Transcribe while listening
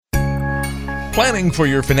Planning for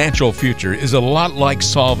your financial future is a lot like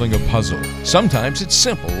solving a puzzle. Sometimes it's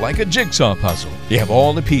simple, like a jigsaw puzzle. You have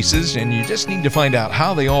all the pieces and you just need to find out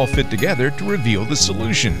how they all fit together to reveal the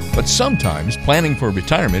solution. But sometimes planning for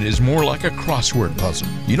retirement is more like a crossword puzzle.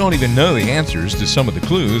 You don't even know the answers to some of the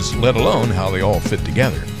clues, let alone how they all fit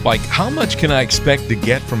together. Like, how much can I expect to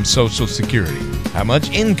get from Social Security? How much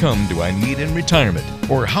income do I need in retirement?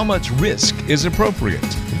 Or how much risk is appropriate?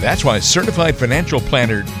 That's why certified financial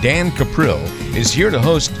planner Dan Caprill is here to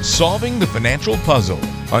host Solving the Financial Puzzle.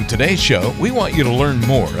 On today's show, we want you to learn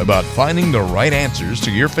more about finding the right answers to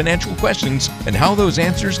your financial questions and how those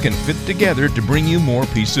answers can fit together to bring you more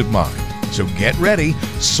peace of mind. So get ready.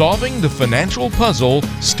 Solving the Financial Puzzle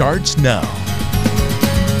starts now.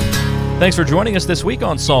 Thanks for joining us this week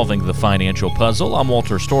on Solving the Financial Puzzle. I'm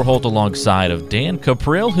Walter Storholt alongside of Dan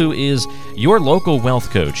Caprill, who is your local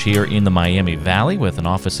wealth coach here in the Miami Valley with an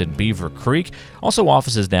office in Beaver Creek, also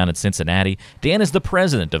offices down in Cincinnati. Dan is the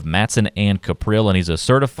president of Matson and Caprill, and he's a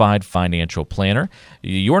certified financial planner.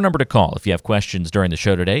 Your number to call if you have questions during the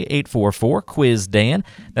show today, 844-QUIZ-DAN.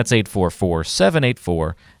 That's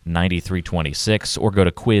 844-784-9326, or go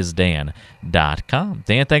to quizdan.com.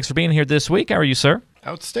 Dan, thanks for being here this week. How are you, sir?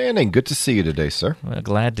 Outstanding. Good to see you today, sir. Well,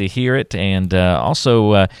 glad to hear it. And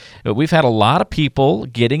also, we've had a lot of people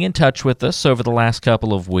getting in touch with us over the last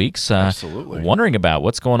couple of weeks. Absolutely. Wondering about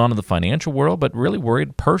what's going on in the financial world, but really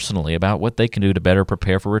worried personally about what they can do to better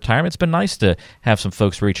prepare for retirement. It's been nice to have some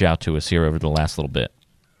folks reach out to us here over the last little bit.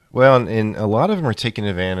 Well, and a lot of them are taking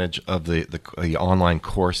advantage of the online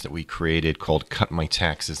course that we created called Cut My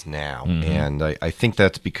Taxes Now. Mm-hmm. And I think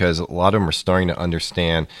that's because a lot of them are starting to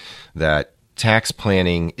understand that tax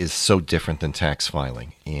planning is so different than tax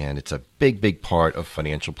filing, and it's a big part of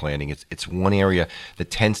financial planning. It's one area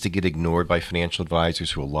that tends to get ignored by financial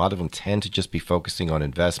advisors, who a lot of them tend to just be focusing on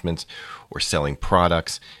investments or selling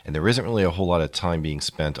products, and there isn't really a whole lot of time being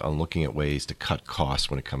spent on looking at ways to cut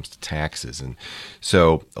costs when it comes to taxes. And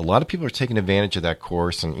so a lot of people are taking advantage of that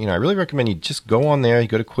course, and I really recommend you just go on there. You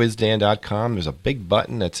go to quizdan.com. There's a big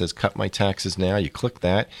button that says Cut My Taxes Now. You click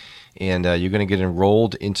that, and you're going to get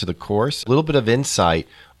enrolled into the course. A little bit of insight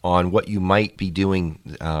on what you might be doing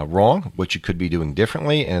wrong, what you could be doing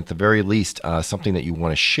differently, and at the very least, something that you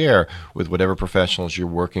want to share with whatever professionals you're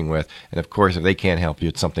working with. And of course, if they can't help you,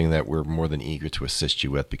 it's something that we're more than eager to assist you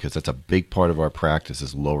with, because that's a big part of our practice,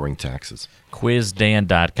 is lowering taxes.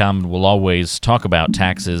 Quizdan.com. We'll always talk about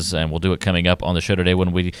taxes, and we'll do it coming up on the show today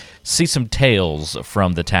when we see some tales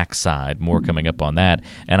from the tax side. More coming up on that.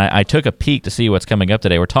 And I took a peek to see what's coming up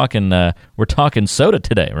today. We're talking soda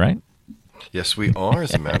today, right? Yes, we are.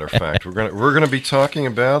 As a matter of fact, we're gonna be talking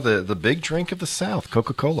about the big drink of the South,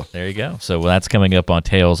 Coca-Cola. There you go. So that's coming up on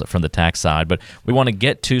Tales from the Tax Side. But we want to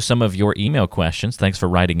get to some of your email questions. Thanks for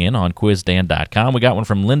writing in on quizdan.com. We got one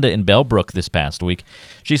from Linda in Bellbrook this past week.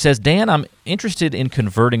 She says, Dan, I'm interested in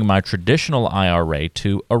converting my traditional IRA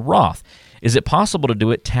to a Roth. Is it possible to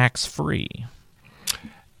do it tax-free?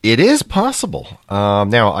 It is possible.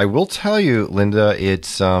 Now, I will tell you, Linda,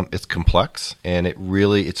 it's complex, and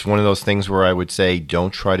it's one of those things where I would say don't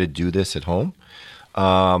try to do this at home.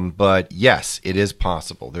 But yes, it is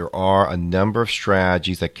possible. There are a number of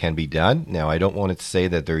strategies that can be done. Now, I don't want to say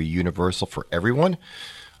that they're universal for everyone,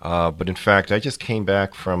 but in fact, I just came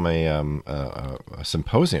back from a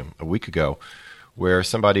symposium a week ago where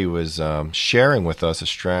somebody was sharing with us a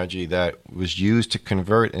strategy that was used to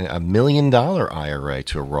convert a $1 million IRA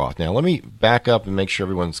to a Roth. Now, let me back up and make sure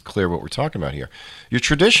everyone's clear what we're talking about here. Your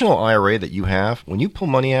traditional IRA that you have, when you pull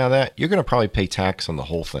money out of that, you're going to probably pay tax on the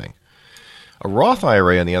whole thing. A Roth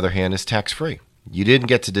IRA, on the other hand, is tax-free. You didn't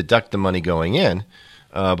get to deduct the money going in,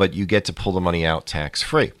 but you get to pull the money out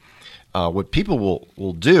tax-free. What people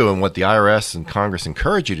will do, and what the IRS and Congress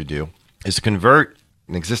encourage you to do, is to convert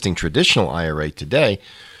an existing traditional IRA today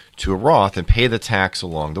to a Roth and pay the tax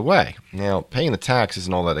along the way. Now, paying the tax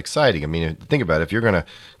isn't all that exciting. I mean, think about it. If you're going to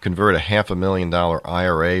convert a $500,000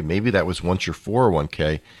 IRA, maybe that was once your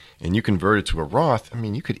 401k, and you convert it to a Roth, I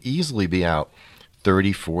mean, you could easily be out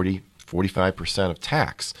 30, 40, 45% of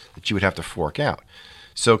tax that you would have to fork out.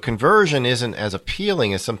 So conversion isn't as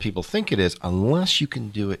appealing as some people think it is unless you can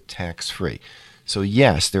do it tax-free. So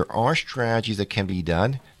yes, there are strategies that can be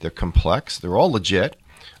done. They're complex. They're all legit.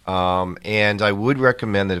 And I would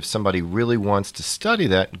recommend that if somebody really wants to study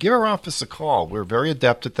that, give our office a call. We're very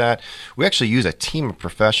adept at that. We actually use a team of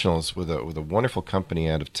professionals with a wonderful company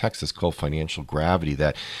out of Texas called Financial Gravity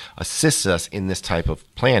that assists us in this type of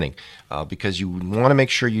planning because you want to make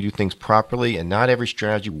sure you do things properly, and not every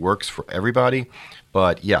strategy works for everybody.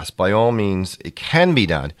 But yes, by all means, it can be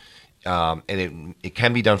done. And it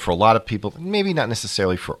can be done for a lot of people, maybe not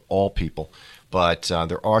necessarily for all people. But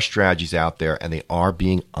there are strategies out there, and they are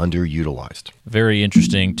being underutilized. Very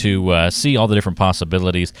interesting to see all the different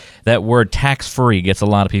possibilities. That word tax-free gets a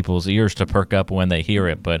lot of people's ears to perk up when they hear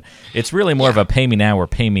it, but it's really more of a pay me now or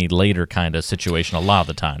pay me later kind of situation a lot of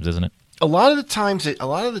the times, isn't it? A lot of the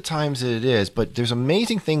times it is, but there's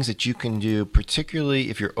amazing things that you can do,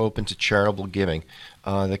 particularly if you're open to charitable giving,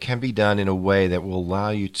 that can be done in a way that will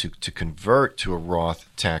allow you to convert to a Roth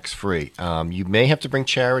tax-free. You may have to bring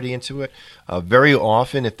charity into it. Very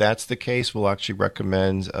often, if that's the case, we'll actually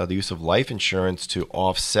recommend the use of life insurance to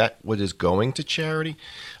offset what is going to charity.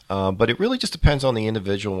 But it really just depends on the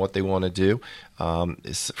individual and what they want to do.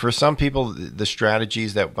 For some people, the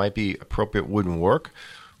strategies that might be appropriate wouldn't work.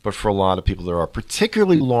 But for a lot of people, there are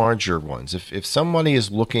particularly larger ones. If somebody is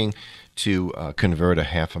looking to convert a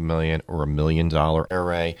 $500,000 or $1 million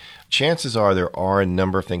IRA, chances are there are a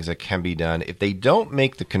number of things that can be done. If they don't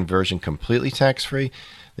make the conversion completely tax-free,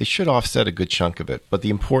 they should offset a good chunk of it. But the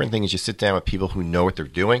important thing is you sit down with people who know what they're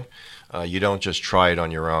doing. You don't just try it on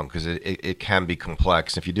your own because it can be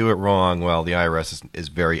complex. If you do it wrong, well, the IRS is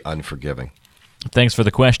very unforgiving. Thanks for the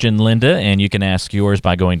question, Linda, and you can ask yours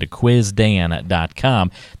by going to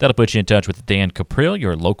quizdan.com. That'll put you in touch with Dan Caprill,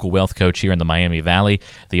 your local wealth coach here in the Miami Valley,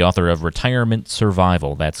 the author of Retirement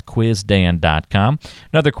Survival. That's quizdan.com.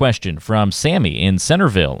 Another question from Sammy in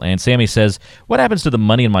Centerville, and Sammy says, what happens to the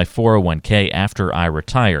money in my 401k after I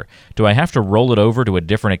retire? Do I have to roll it over to a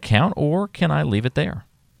different account, or can I leave it there?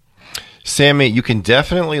 Sammy, you can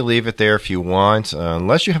definitely leave it there if you want.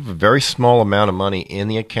 Unless you have a very small amount of money in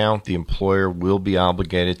the account, the employer will be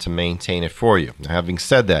obligated to maintain it for you. Now, having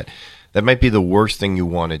said that, that might be the worst thing you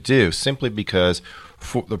want to do, simply because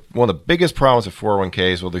one of the biggest problems with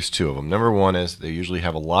 401ks, well, there's two of them. Number one is they usually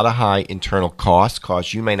have a lot of high internal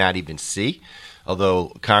costs you may not even see. Although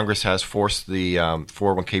Congress has forced the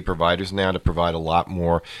 401k providers now to provide a lot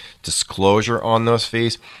more disclosure on those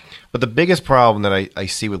fees. But the biggest problem that I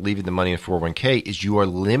see with leaving the money in 401k is you are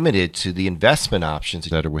limited to the investment options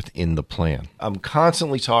that are within the plan. I'm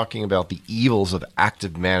constantly talking about the evils of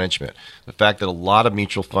active management. The fact that a lot of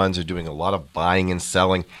mutual funds are doing a lot of buying and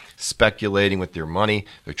selling, speculating with their money.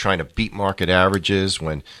 They're trying to beat market averages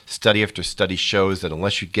when study after study shows that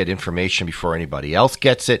unless you get information before anybody else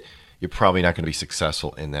gets it, you're probably not going to be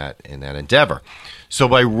successful in that endeavor. So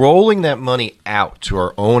by rolling that money out to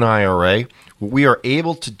our own IRA, what we are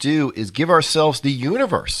able to do is give ourselves the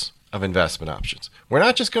universe of investment options. We're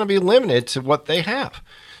not just going to be limited to what they have.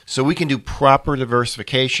 So we can do proper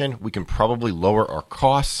diversification. We can probably lower our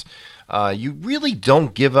costs. You really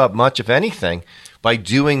don't give up much of anything by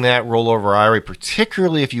doing that rollover IRA,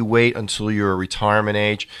 particularly if you wait until your retirement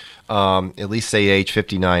age, at least say age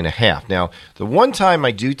 59 and a half. Now, the one time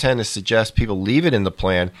I do tend to suggest people leave it in the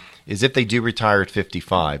plan is if they do retire at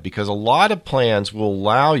 55, because a lot of plans will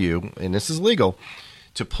allow you, and this is legal,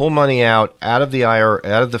 to pull money out of the IRA,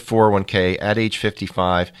 out of the 401k at age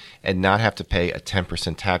 55 and not have to pay a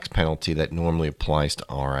 10% tax penalty that normally applies to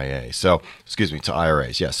IRAs. To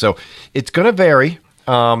IRAs. Yes. So it's going to vary,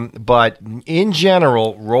 but in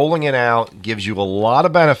general, rolling it out gives you a lot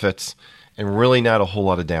of benefits and really not a whole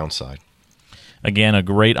lot of downside. Again, a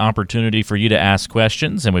great opportunity for you to ask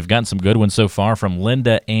questions, and we've gotten some good ones so far from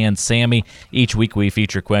Linda and Sammy. Each week we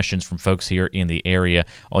feature questions from folks here in the area.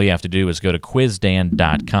 All you have to do is go to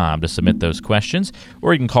quizdan.com to submit those questions,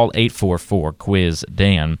 or you can call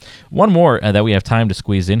 844-QUIZ-DAN. One more that we have time to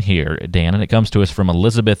squeeze in here, Dan, and it comes to us from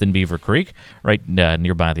Elizabeth in Beaver Creek, right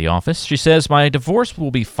nearby the office. She says, my divorce will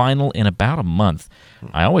be final in about a month.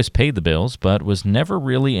 I always paid the bills, but was never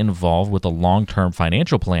really involved with the long-term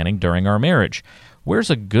financial planning during our marriage. Where's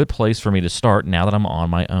a good place for me to start now that I'm on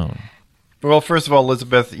my own? Well, first of all,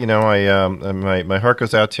 Elizabeth, my heart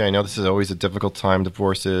goes out to you. I know this is always a difficult time,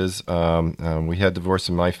 divorce is. We had divorce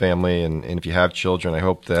in my family, and if you have children, I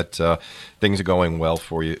hope that things are going well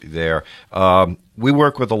for you there. We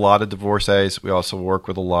work with a lot of divorcees. We also work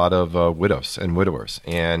with a lot of widows and widowers,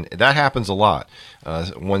 and that happens a lot.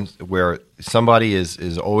 Where somebody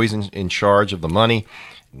is always in charge of the money.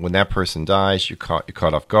 When that person dies, you're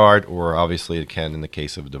caught off guard, or obviously it can in the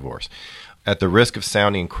case of a divorce. At the risk of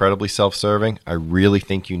sounding incredibly self-serving, I really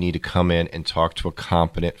think you need to come in and talk to a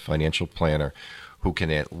competent financial planner who can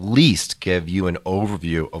at least give you an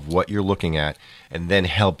overview of what you're looking at and then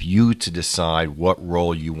help you to decide what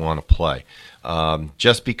role you want to play.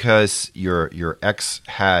 Just because your ex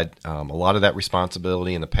had a lot of that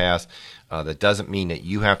responsibility in the past, that doesn't mean that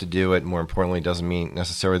you have to do it. More importantly, it doesn't mean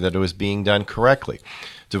necessarily that it was being done correctly.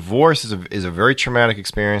 Divorce is a very traumatic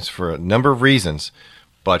experience for a number of reasons,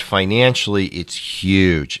 but financially it's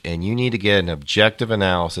huge. And you need to get an objective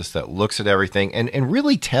analysis that looks at everything and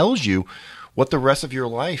really tells you what the rest of your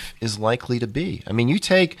life is likely to be. I mean, you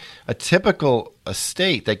take a typical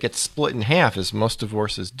estate that gets split in half, as most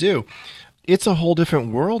divorces do. It's a whole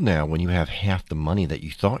different world now when you have half the money that you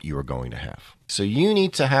thought you were going to have. So you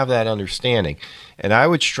need to have that understanding. And I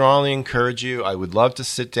would strongly encourage you. I would love to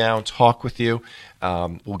sit down, talk with you.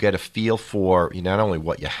 We'll get a feel for not only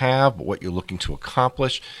what you have, but what you're looking to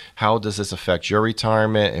accomplish. How does this affect your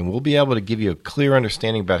retirement? And we'll be able to give you a clear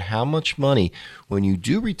understanding about how much money, when you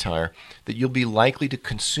do retire, that you'll be likely to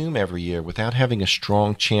consume every year without having a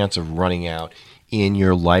strong chance of running out in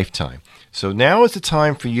your lifetime. So now is the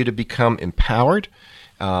time for you to become empowered.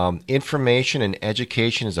 Information and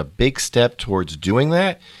education is a big step towards doing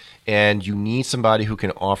that. And you need somebody who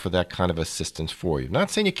can offer that kind of assistance for you.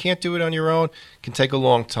 Not saying you can't do it on your own. It can take a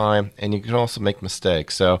long time, and you can also make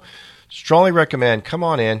mistakes. So strongly recommend, come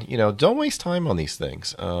on in. Don't waste time on these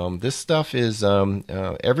things. This stuff is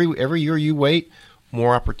every year you wait,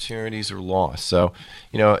 more opportunities are lost. So,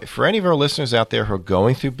 for any of our listeners out there who are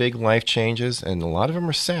going through big life changes, and a lot of them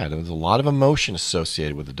are sad, there's a lot of emotion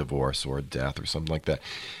associated with a divorce or a death or something like that.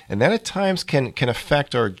 And that at times can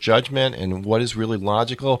affect our judgment and what is really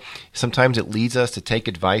logical. Sometimes it leads us to take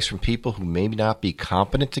advice from people who may not be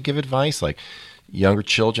competent to give advice, like younger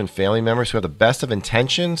children, family members who have the best of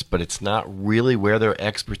intentions, but it's not really where their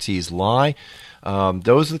expertise lie.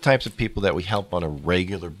 Those are the types of people that we help on a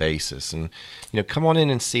regular basis. And, come on in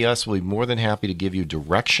and see us. We'll be more than happy to give you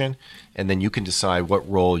direction, and then you can decide what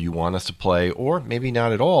role you want us to play, or maybe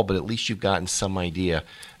not at all, but at least you've gotten some idea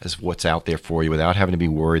as what's out there for you without having to be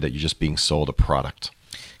worried that you're just being sold a product.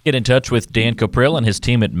 Get in touch with Dan Cuprill and his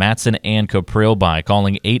team at Mattson and Cuprill by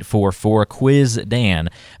calling 844-QUIZ-DAN.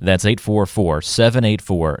 That's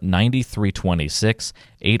 844-784-9326,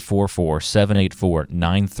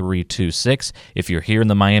 844-784-9326. If you're here in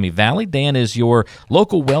the Miami Valley, Dan is your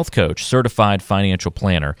local wealth coach, certified financial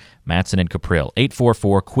planner. Mattson and Cuprill,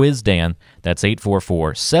 844-QUIZ-DAN. That's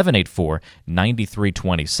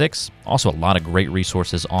 844-784-9326. Also, a lot of great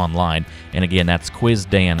resources online. And again, that's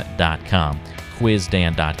QuizDan.com.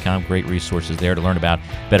 QuizDan.com. Great resources there to learn about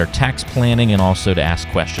better tax planning and also to ask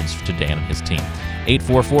questions to Dan and his team.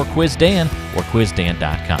 844-QUIZ-DAN or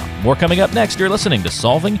QuizDan.com. More coming up next. You're listening to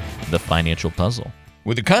Solving the Financial Puzzle.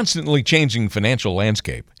 With a constantly changing financial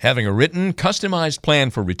landscape, having a written, customized plan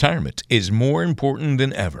for retirement is more important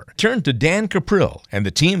than ever. Turn to Dan Cuprill and the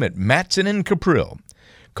team at Mattson and Cuprill.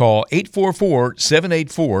 Call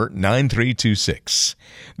 844-784-9326.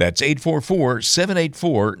 That's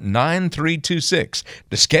 844-784-9326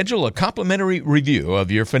 to schedule a complimentary review of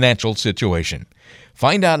your financial situation.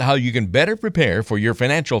 Find out how you can better prepare for your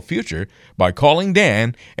financial future by calling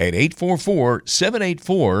Dan at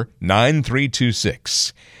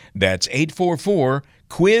 844-784-9326. That's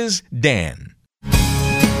 844-QUIZ-DAN.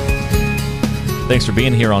 Thanks for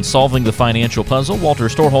being here on Solving the Financial Puzzle. Walter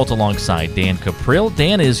Storholt alongside Dan Cuprill.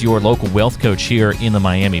 Dan is your local wealth coach here in the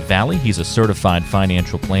Miami Valley. He's a certified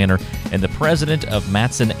financial planner and the president of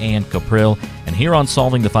Mattson and Cuprill. And here on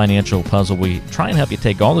Solving the Financial Puzzle, we try and help you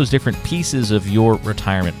take all those different pieces of your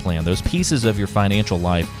retirement plan, those pieces of your financial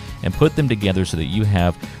life, and put them together so that you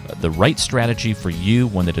have the right strategy for you,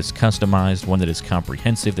 one that is customized, one that is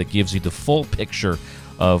comprehensive, that gives you the full picture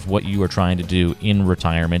of what you are trying to do in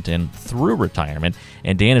retirement and through retirement.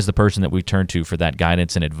 And Dan is the person that we turn to for that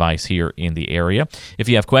guidance and advice here in the area. If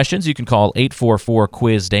you have questions, you can call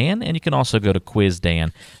 844-QUIZ-DAN, and you can also go to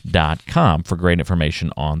QuizDan.com for great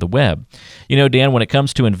information on the web. Dan, when it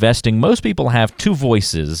comes to investing, most people have two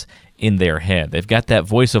voices in their head. They've got that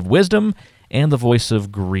voice of wisdom and the voice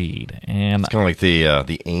of greed. And it's kind of like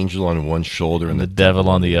the angel on one shoulder and the devil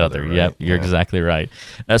on the other. Right? Yep, you're exactly right.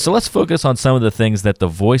 So let's focus on some of the things that the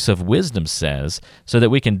voice of wisdom says so that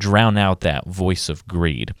we can drown out that voice of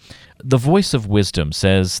greed. The voice of wisdom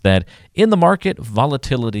says that in the market,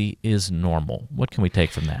 volatility is normal. What can we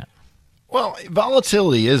take from that? Well,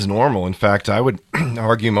 volatility is normal. In fact, I would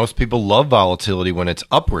argue most people love volatility when it's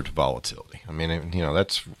upward volatility. I mean,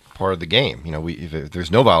 that's part of the game. If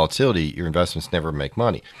there's no volatility, your investments never make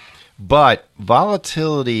money. But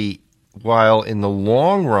volatility, while in the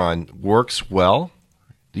long run works well,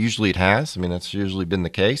 usually it has. I mean, that's usually been the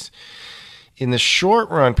case. In the short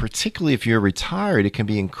run, particularly if you're retired, it can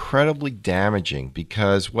be incredibly damaging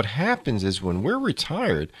because what happens is when we're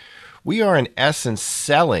retired, we are in essence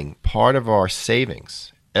selling part of our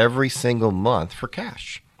savings every single month for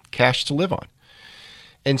cash to live on.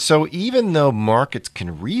 And so even though markets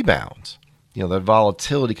can rebound, that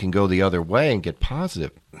volatility can go the other way and get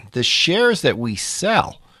positive, the shares that we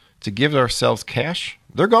sell to give ourselves cash,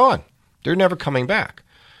 they're gone. They're never coming back.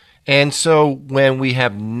 And so when we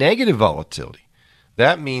have negative volatility,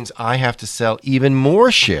 that means I have to sell even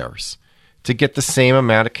more shares to get the same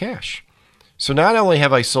amount of cash. So not only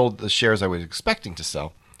have I sold the shares I was expecting to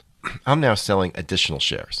sell, I'm now selling additional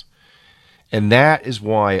shares. And that is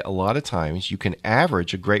why a lot of times you can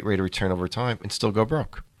average a great rate of return over time and still go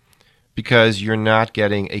broke, because you're not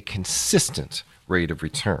getting a consistent rate of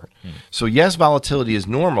return. So yes, volatility is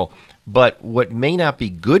normal, but what may not be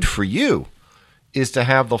good for you is to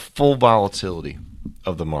have the full volatility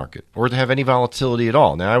of the market, or to have any volatility at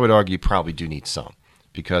all. Now, I would argue you probably do need some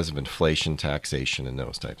because of inflation, taxation, and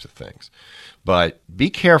those types of things. But be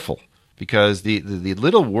careful, because the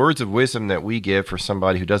little words of wisdom that we give for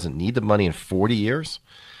somebody who doesn't need the money in 40 years,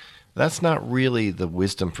 that's not really the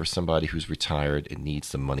wisdom for somebody who's retired and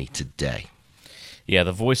needs the money today. Yeah,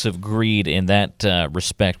 the voice of greed in that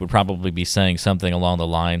respect would probably be saying something along the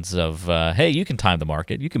lines of, hey, you can time the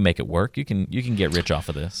market. You can make it work. You can get rich off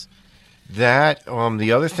of this. That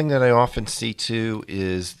the other thing that I often see too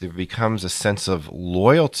is there becomes a sense of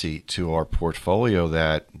loyalty to our portfolio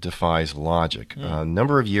that defies logic. A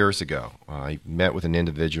number of years ago, I met with an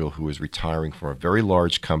individual who was retiring from a very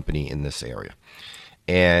large company in this area,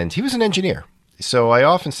 and he was an engineer. So I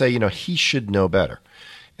often say, he should know better.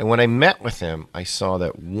 And when I met with him, I saw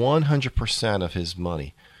that 100% of his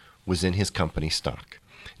money was in his company stock.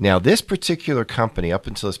 Now, this particular company, up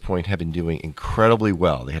until this point, had been doing incredibly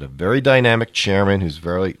well. They had a very dynamic chairman who's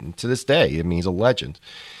to this day, he's a legend.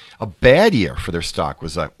 A bad year for their stock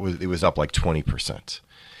was up like 20%.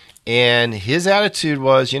 And his attitude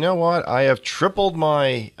was, you know what? I have tripled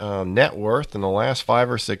my net worth in the last 5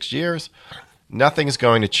 or 6 years. Nothing's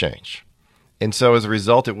going to change. And so as a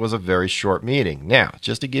result, it was a very short meeting. Now,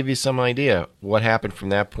 just to give you some idea what happened from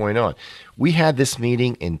that point on, we had this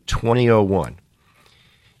meeting in 2001.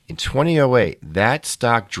 In 2008, that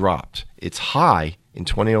stock dropped. Its high in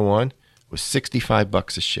 2001 was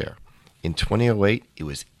 $65 a share. In 2008, it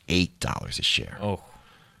was $8 a share. Oh.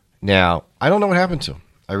 Now, I don't know what happened to him.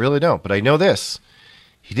 I really don't. But I know this.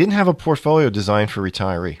 He didn't have a portfolio designed for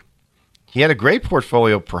retiree. He had a great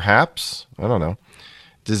portfolio, perhaps, I don't know,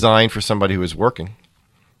 designed for somebody who was working.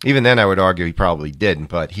 Even then, I would argue he probably didn't,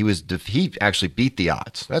 but he actually beat the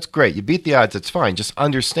odds. That's great. You beat the odds, that's fine. Just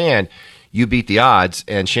understand you beat the odds,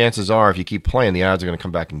 and chances are if you keep playing, the odds are going to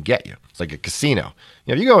come back and get you. It's like a casino.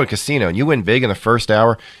 If you go to a casino and you win big in the first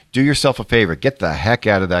hour, do yourself a favor. Get the heck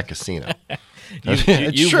out of that casino.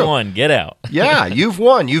 You've won. Get out. Yeah, you've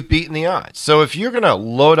won. You've beaten the odds. So if you're going to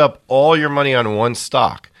load up all your money on one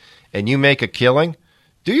stock and you make a killing,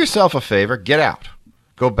 do yourself a favor. Get out.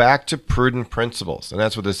 Go back to prudent principles. And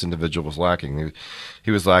that's what this individual was lacking.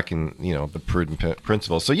 He was lacking, the prudent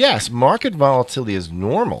principles. So yes, market volatility is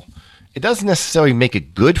normal. It doesn't necessarily make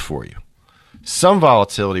it good for you. Some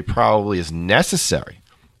volatility probably is necessary.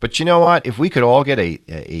 But you know what? If we could all get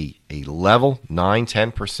a level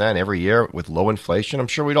 9-10% every year with low inflation, I'm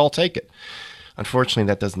sure we'd all take it. Unfortunately,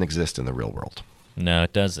 that doesn't exist in the real world. No,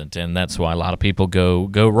 it doesn't, and that's why a lot of people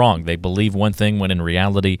go wrong. They believe one thing when in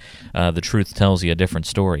reality the truth tells you a different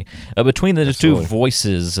story. Between the Absolutely. two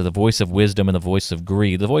voices, the voice of wisdom and the voice of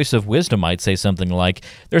greed, the voice of wisdom might say something like,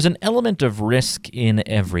 there's an element of risk in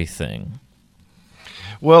everything.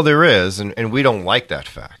 Well, there is, and we don't like that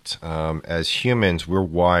fact. As humans, we're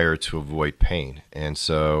wired to avoid pain, and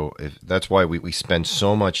so that's why we spend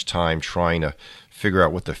so much time trying to figure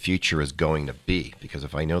out what the future is going to be, because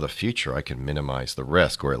if I know the future, I can minimize the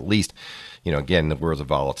risk, or at least, again, in the world of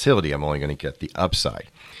volatility, I'm only going to get the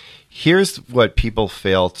upside. Here's what people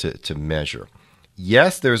fail to measure.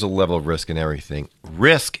 Yes, there's a level of risk in everything.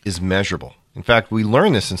 Risk is measurable. In fact, we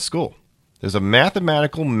learn this in school. There's a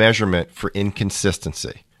mathematical measurement for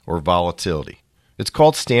inconsistency or volatility. It's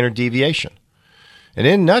called standard deviation. And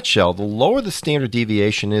in a nutshell, the lower the standard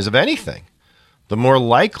deviation is of anything, the more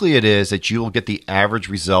likely it is that you will get the average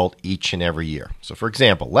result each and every year. So for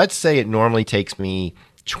example, let's say it normally takes me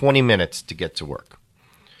 20 minutes to get to work.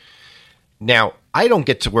 Now, I don't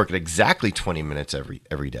get to work at exactly 20 minutes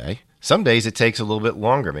every day. Some days it takes a little bit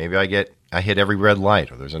longer. Maybe I hit every red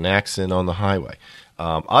light, or there's an accident on the highway.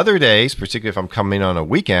 Other days, particularly if I'm coming on a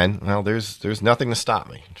weekend, well, there's nothing to stop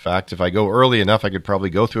me. In fact, if I go early enough, I could probably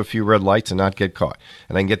go through a few red lights and not get caught,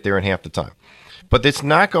 and I can get there in half the time. But it's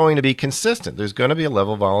not going to be consistent. There's going to be a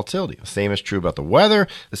level of volatility. The same is true about the weather.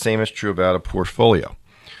 The same is true about a portfolio.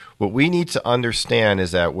 What we need to understand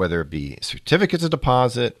is that whether it be certificates of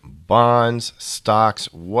deposit, bonds,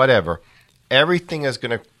 stocks, whatever, everything is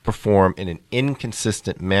going to perform in an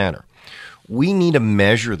inconsistent manner. We need to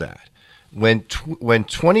measure that. When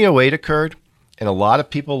 2008 occurred and a lot of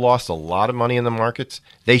people lost a lot of money in the markets,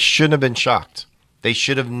 they shouldn't have been shocked. They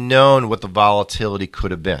should have known what the volatility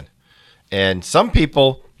could have been. And some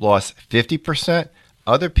people lost 50%.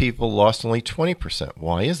 Other people lost only 20%.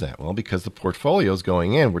 Why is that? Well, because the portfolios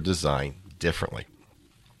going in were designed differently.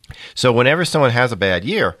 So whenever someone has a bad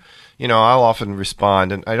year, I'll often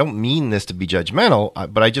respond, and I don't mean this to be judgmental,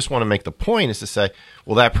 but I just want to make the point is to say,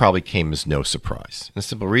 well, that probably came as no surprise. And the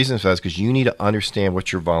simple reason for that is because you need to understand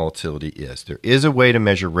what your volatility is. There is a way to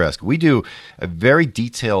measure risk. We do a very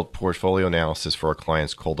detailed portfolio analysis for our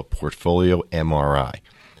clients called a portfolio MRI.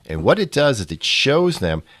 And what it does is it shows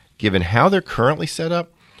them, given how they're currently set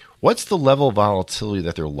up, what's the level of volatility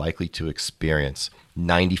that they're likely to experience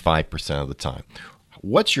 95% of the time.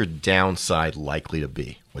 What's your downside likely to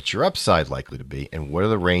be? What's your upside likely to be? And what are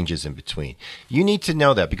the ranges in between? You need to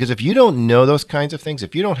know that, because if you don't know those kinds of things,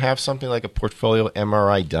 if you don't have something like a portfolio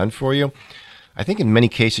MRI done for you, I think in many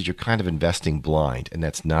cases you're kind of investing blind, and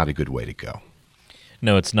that's not a good way to go.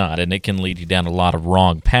 No, it's not, and it can lead you down a lot of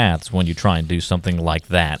wrong paths when you try and do something like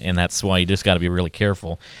that, and that's why you just got to be really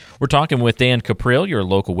careful. We're talking with Dan Caprill, your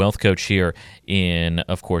local wealth coach here in,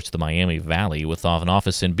 of course, the Miami Valley, with an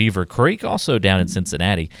office in Beaver Creek, also down in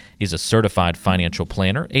Cincinnati. He's a certified financial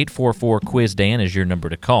planner. 844-QUIZ-DAN is your number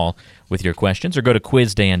to call with your questions, or go to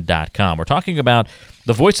quizdan.com. We're talking about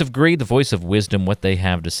the voice of greed, the voice of wisdom, what they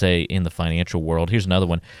have to say in the financial world. Here's another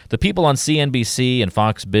one. The people on CNBC and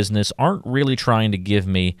Fox Business aren't really trying to give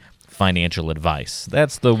me financial advice.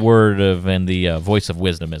 That's the word of and the voice of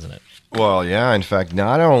wisdom, isn't it? Well, yeah. In fact,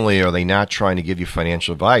 not only are they not trying to give you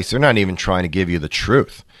financial advice, they're not even trying to give you the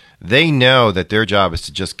truth. They know that their job is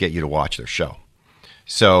to just get you to watch their show.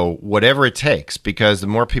 So whatever it takes, because the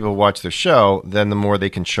more people watch their show, then the more they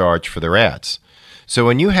can charge for their ads. So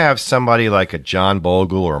when you have somebody like a John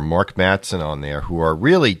Bogle or Mark Mattson on there who are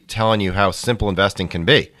really telling you how simple investing can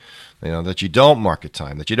be, that you don't market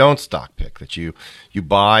time, that you don't stock pick, that you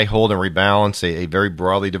buy, hold, and rebalance a very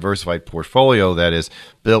broadly diversified portfolio that is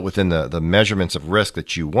built within the measurements of risk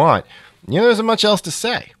that you want, there isn't much else to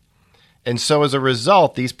say. And so as a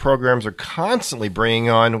result, these programs are constantly bringing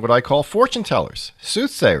on what I call fortune tellers,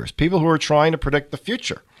 soothsayers, people who are trying to predict the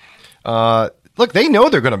future. Look, they know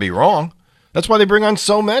they're going to be wrong. That's why they bring on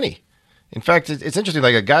so many. In fact, it's interesting,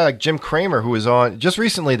 like a guy like Jim Cramer, who was on, just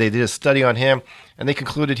recently they did a study on him, and they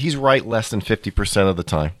concluded he's right less than 50% of the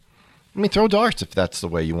time. I mean, throw darts if that's the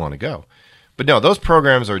way you want to go. But no, those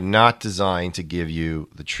programs are not designed to give you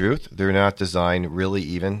the truth. They're not designed really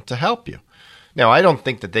even to help you. Now, I don't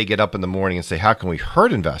think that they get up in the morning and say, how can we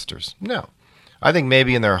hurt investors? No. I think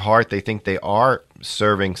maybe in their heart they think they are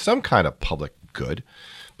serving some kind of public good.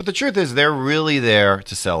 But the truth is they're really there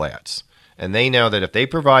to sell ads. And they know that if they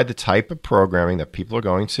provide the type of programming that people are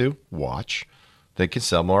going to watch, they can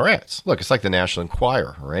sell more ads. Look, it's like the National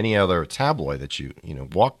Enquirer or any other tabloid that you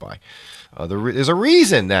walk by. There's a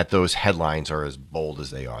reason that those headlines are as bold as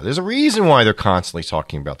they are. There's a reason why they're constantly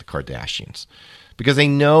talking about the Kardashians. Because they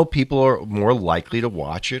know people are more likely to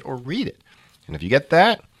watch it or read it. And if you get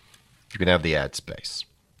that, you can have the ad space.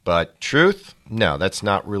 But truth, no, that's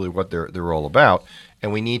not really what they're all about.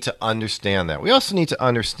 And we need to understand that. We also need to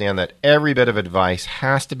understand that every bit of advice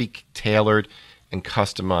has to be tailored and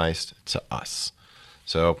customized to us.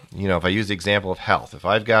 So, if I use the example of health, if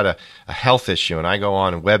I've got a health issue and I go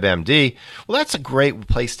on WebMD, well, that's a great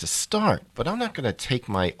place to start. But I'm not going to take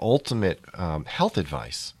my ultimate health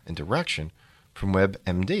advice and direction from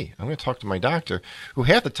WebMD. I'm going to talk to my doctor, who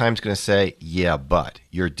half the time is going to say, yeah, but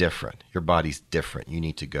you're different. Your body's different. You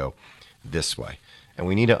need to go this way. And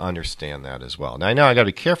we need to understand that as well. Now, I know I got to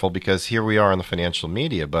be careful because here we are in the financial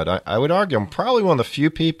media, but I would argue I'm probably one of the few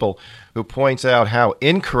people who points out how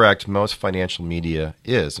incorrect most financial media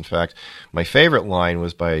is. In fact, my favorite line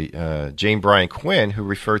was by Jane Bryan Quinn, who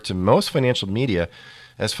referred to most financial media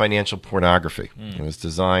as financial pornography. It was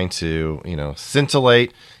designed to,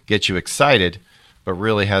 scintillate, get you excited, but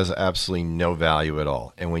really has absolutely no value at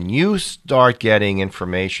all. And when you start getting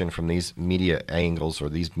information from these media angles or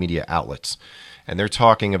these media outlets, and they're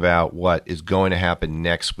talking about what is going to happen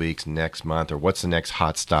next week, next month, or what's the next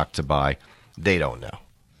hot stock to buy, they don't know.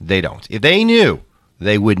 They don't. If they knew,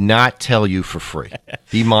 they would not tell you for free.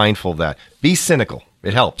 Be mindful of that. Be cynical.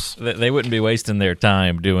 It helps. They wouldn't be wasting their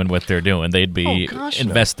time doing what they're doing. They'd be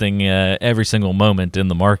investing every single moment in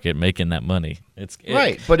the market, making that money.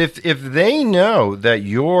 Right. But if they know that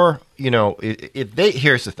you're,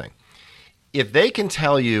 here's the thing. If they can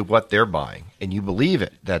tell you what they're buying and you believe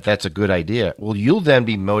it, that's a good idea, well, you'll then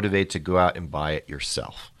be motivated to go out and buy it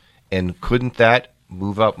yourself. And couldn't that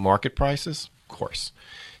move up market prices? Of course.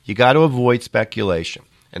 You got to avoid speculation.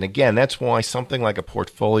 And again, that's why something like a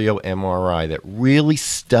portfolio MRI that really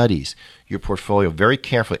studies your portfolio very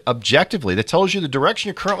carefully, objectively, that tells you the direction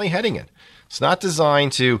you're currently heading in. It's not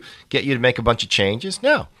designed to get you to make a bunch of changes.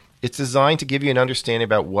 No. It's designed to give you an understanding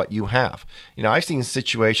about what you have. I've seen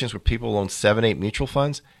situations where people own 7, 8 mutual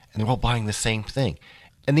funds, and they're all buying the same thing.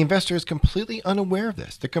 And the investor is completely unaware of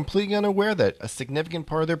this. They're completely unaware that a significant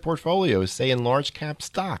part of their portfolio is, say, in large cap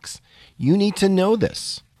stocks. You need to know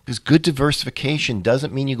this, because good diversification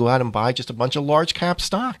doesn't mean you go out and buy just a bunch of large cap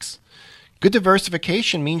stocks. Good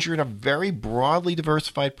diversification means you're in a very broadly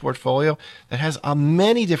diversified portfolio that has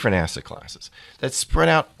many different asset classes that's spread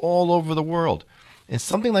out all over the world. And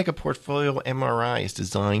something like a portfolio MRI is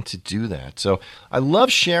designed to do that. So I love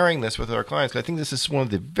sharing this with our clients, because I think this is one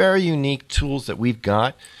of the very unique tools that we've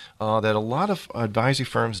got that a lot of advisory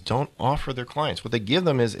firms don't offer their clients. What they give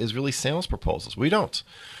them is really sales proposals. We don't.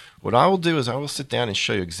 What I will do is I will sit down and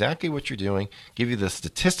show you exactly what you're doing, give you the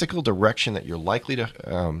statistical direction that you're likely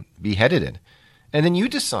to be headed in, and then you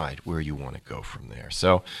decide where you want to go from there.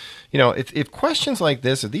 So, if questions like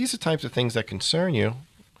this, or these are types of things that concern you,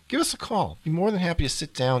 give us a call. Be more than happy to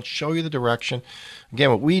sit down, show you the direction.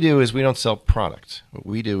 Again, what we do is we don't sell product. What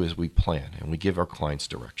we do is we plan, and we give our clients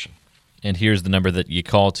direction. And here's the number that you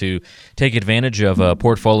call to take advantage of a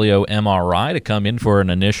portfolio MRI, to come in for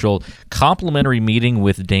an initial complimentary meeting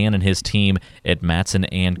with Dan and his team at Matson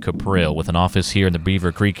 & Caprill, with an office here in the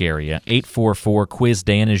Beaver Creek area.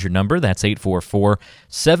 844-QUIZ-DAN is your number. That's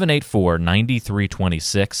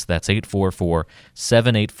 844-784-9326. That's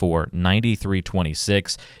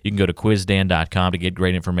 844-784-9326. You can go to quizdan.com to get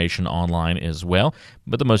great information online as well.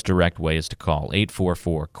 But the most direct way is to call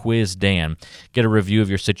 844-QUIZ-DAN. Get a review of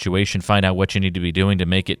your situation, find out what you need to be doing to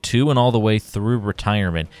make it to and all the way through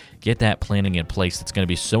retirement. Get that planning in place. That's going to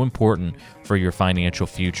be so important for your financial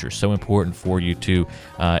future, so important for you to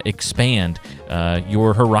expand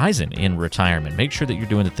your horizon in retirement. Make sure that you're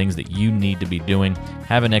doing the things that you need to be doing.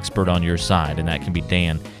 Have an expert on your side, and that can be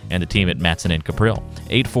Dan and the team at Matson & Caprill.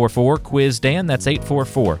 844-QUIZ-DAN. That's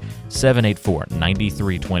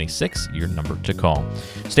 844-784-9326, your number to call.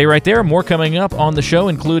 Stay right there. More coming up on the show,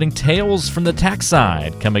 including Tales from the Tax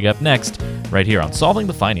Side, coming up next, right here on Solving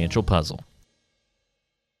the Financial Puzzle.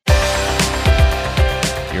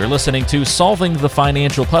 You're listening to Solving the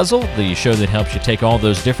Financial Puzzle, the show that helps you take all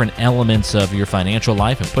those different elements of your financial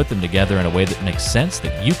life and put them together in a way that makes sense,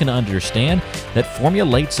 that you can understand, that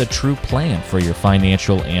formulates a true plan for your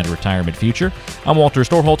financial and retirement future. I'm Walter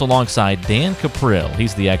Storholt alongside Dan Caprill.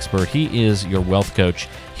 He's the expert. He is your wealth coach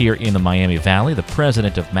here in the Miami Valley, the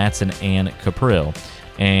president of Matson & Caprill.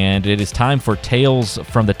 And it is time for Tales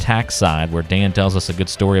from the Tax Side, where Dan tells us a good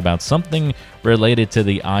story about something related to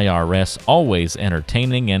the IRS, always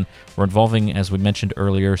entertaining, and we're involving, as we mentioned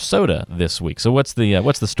earlier, soda this week. So what's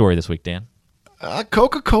the story this week, Dan?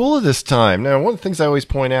 Coca-Cola this time. Now, one of the things I always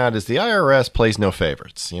point out is the IRS plays no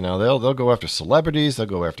favorites. They'll go after celebrities, they'll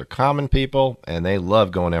go after common people, and they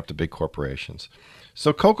love going after big corporations.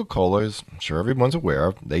 So Coca-Cola, as I'm sure everyone's aware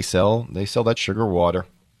of, they sell that sugar water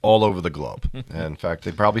all over the globe. And in fact,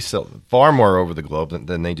 they probably sell far more over the globe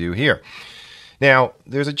than they do here. Now,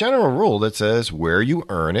 there's a general rule that says where you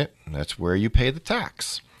earn it, that's where you pay the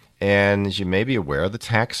tax. And as you may be aware, the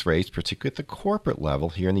tax rates, particularly at the corporate level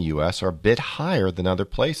here in the U.S., are a bit higher than other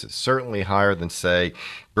places. Certainly higher than, say,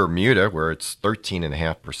 Bermuda, where it's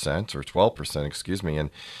 13.5% or 12%, excuse me. And,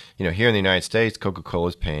 here in the United States, Coca-Cola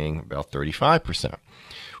is paying about 35%.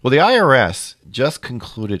 Well, the IRS just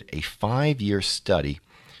concluded a 5-year study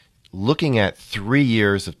looking at 3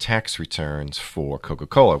 years of tax returns for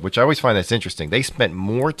Coca-Cola, which I always find that's interesting. They spent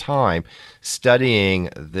more time studying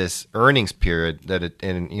this earnings period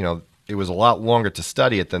it was a lot longer to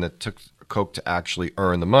study it than it took Coke to actually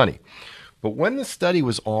earn the money. But when the study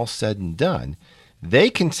was all said and done, they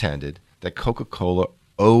contended that Coca-Cola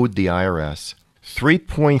owed the IRS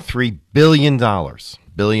 $3.3 billion,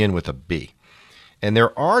 billion with a B. And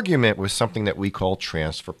their argument was something that we call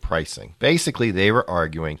transfer pricing. Basically, they were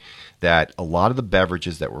arguing that a lot of the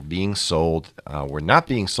beverages that were being sold were not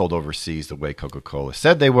being sold overseas the way Coca-Cola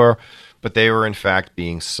said they were, but they were in fact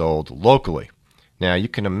being sold locally. Now, you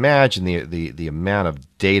can imagine the amount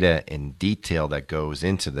of data and detail that goes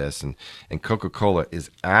into this, and Coca-Cola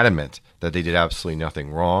is adamant that they did absolutely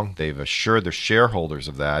nothing wrong. They've assured their shareholders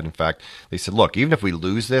of that. In fact, they said, look, even if we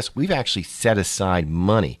lose this, we've actually set aside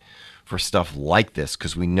money for stuff like this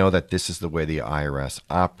because we know that this is the way the IRS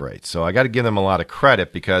operates. So I got to give them a lot of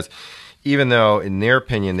credit because even though in their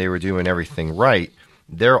opinion they were doing everything right,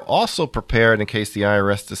 they're also prepared in case the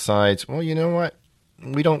IRS decides, well, you know what,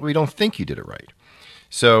 we don't think you did it right.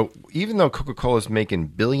 So even though Coca-Cola is making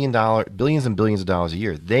billions and billions of dollars a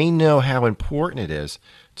year, they know how important it is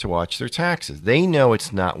to watch their taxes. They know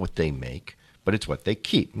it's not what they make, but it's what they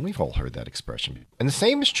keep. And we've all heard that expression. And the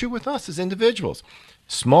same is true with us as individuals.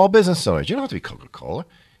 Small business owners, you don't have to be Coca-Cola.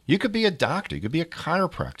 You could be a doctor. You could be a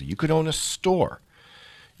chiropractor. You could own a store.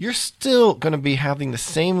 You're still going to be having the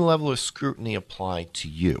same level of scrutiny applied to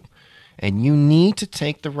you. And you need to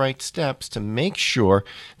take the right steps to make sure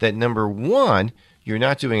that, number one, you're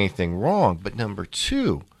not doing anything wrong, but number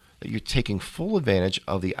two, that you're taking full advantage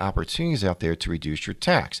of the opportunities out there to reduce your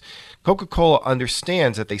tax. Coca-Cola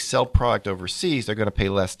understands that they sell product overseas, they're going to pay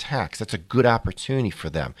less tax. That's a good opportunity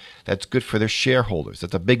for them. That's good for their shareholders.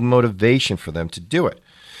 That's a big motivation for them to do it.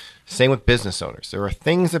 Same with business owners. There are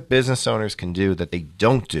things that business owners can do that they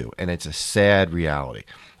don't do, and it's a sad reality.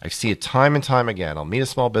 I see it time and time again. I'll meet a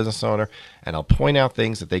small business owner, and I'll point out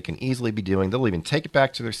things that they can easily be doing. They'll even take it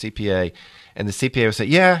back to their CPA, and the CPA will say,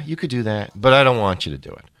 yeah, you could do that, but I don't want you to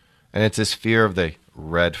do it. And it's this fear of the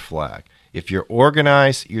red flag. If you're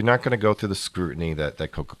organized, you're not going to go through the scrutiny that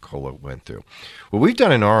Coca-Cola went through. What we've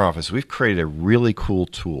done in our office, we've created a really cool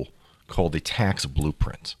tool called the Tax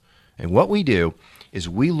Blueprint. And what we do is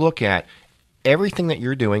we look at everything that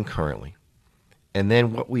you're doing currently. And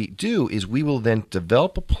then what we do is we will then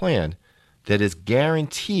develop a plan that is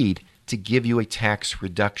guaranteed to give you a tax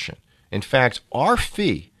reduction. In fact, our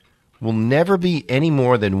fee will never be any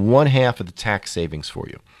more than 1/2 of the tax savings for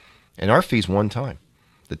you. And our fee's one time.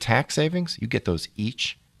 The tax savings, you get those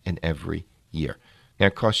each and every year. Now,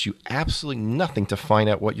 it costs you absolutely nothing to find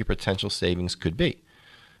out what your potential savings could be.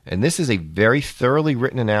 And this is a very thoroughly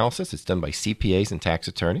written analysis. It's done by CPAs and tax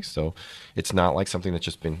attorneys, so it's not like something that's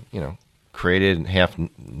just been, created and half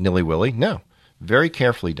nilly-willy. No, very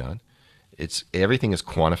carefully done. Everything is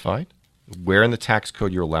quantified. Where in the tax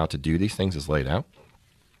code you're allowed to do these things is laid out.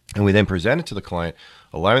 And we then present it to the client,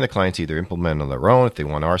 allowing the client to either implement on their own. If they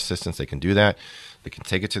want our assistance, they can do that. They can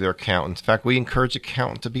take it to their accountant. In fact, we encourage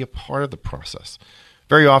accountants to be a part of the process.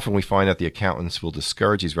 Very often we find that the accountants will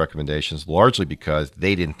discourage these recommendations largely because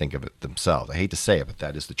they didn't think of it themselves. I hate to say it, but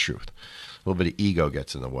that is the truth. A little bit of ego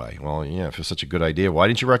gets in the way. Well, if it's such a good idea, why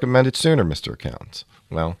didn't you recommend it sooner, Mr. Accountant?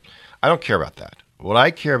 Well, I don't care about that. What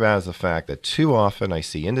I care about is the fact that too often I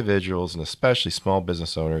see individuals, and especially small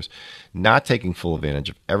business owners, not taking full advantage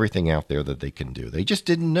of everything out there that they can do. They just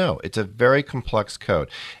didn't know. It's a very complex code.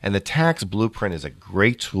 And the Tax Blueprint is a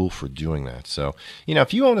great tool for doing that. So,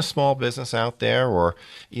 if you own a small business out there, or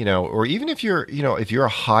even if you're, if you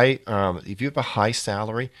have a high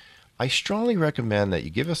salary, I strongly recommend that you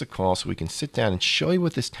give us a call so we can sit down and show you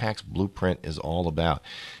what this Tax Blueprint is all about.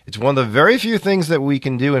 It's one of the very few things that we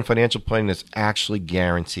can do in financial planning that's actually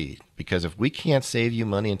guaranteed. Because if we can't save you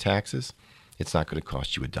money in taxes, it's not going to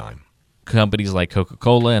cost you a dime. Companies like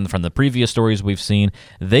Coca-Cola, and from the previous stories we've seen,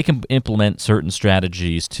 they can implement certain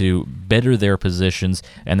strategies to better their positions,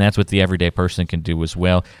 and that's what the everyday person can do as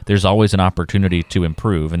well. There's always an opportunity to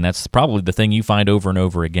improve, and that's probably the thing you find over and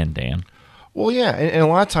over again, Dan. Well, yeah, and a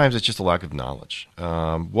lot of times it's just a lack of knowledge.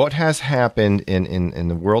 What has happened in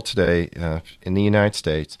the world today, in the United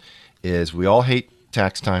States, is we all hate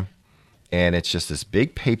tax time, and it's just this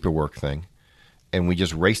big paperwork thing, and we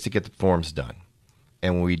just race to get the forms done.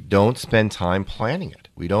 And we don't spend time planning it.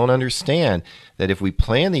 We don't understand that if we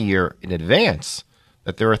plan the year in advance,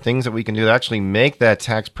 that there are things that we can do to actually make that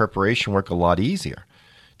tax preparation work a lot easier.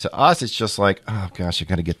 To us, it's just like, oh gosh, I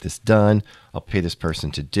got to get this done. I'll pay this person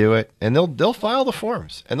to do it, and they'll file the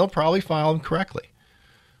forms, and they'll probably file them correctly.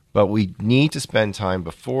 But we need to spend time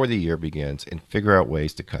before the year begins and figure out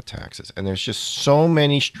ways to cut taxes. And there's just so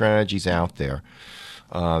many strategies out there,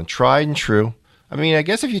 tried and true. I mean, I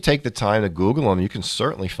guess if you take the time to Google them, you can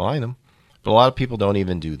certainly find them. But a lot of people don't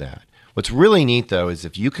even do that. What's really neat, though, is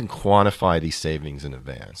if you can quantify these savings in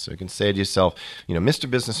advance. So you can say to yourself,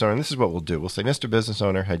 Mr. Business Owner, and this is what we'll do. We'll say, Mr. Business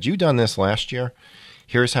Owner, had you done this last year,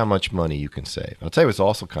 here's how much money you can save. I'll tell you what's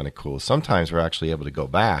also kind of cool. Sometimes we're actually able to go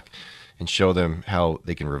back and show them how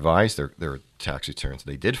they can revise their tax returns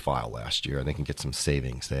they did file last year, and they can get some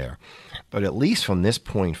savings there. But at least from this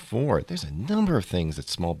point forward, there's a number of things that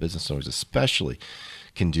small business owners especially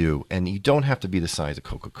can do, and you don't have to be the size of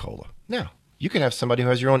Coca-Cola. Now, you can have somebody who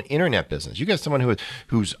has your own internet business. You got someone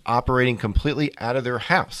who's operating completely out of their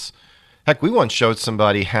house. Heck, we once showed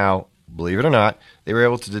somebody how, believe it or not, they were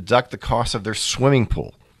able to deduct the cost of their swimming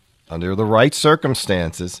pool. Under the right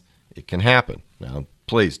circumstances, it can happen. Now,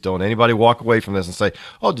 please don't anybody walk away from this and say,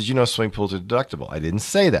 oh, did you know swimming pools are deductible? I didn't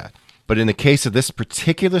say that. But in the case of this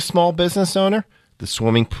particular small business owner, the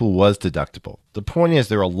swimming pool was deductible. The point is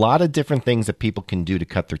there are a lot of different things that people can do to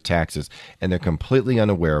cut their taxes, and they're completely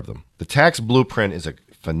unaware of them. The Tax Blueprint is a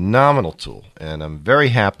phenomenal tool, and I'm very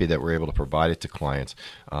happy that we're able to provide it to clients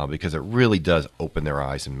because it really does open their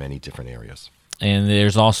eyes in many different areas. And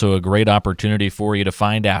there's also a great opportunity for you to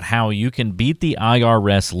find out how you can beat the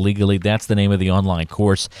IRS legally. That's the name of the online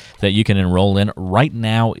course that you can enroll in right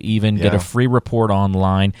now, even get a free report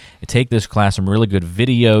online. Take this class, some really good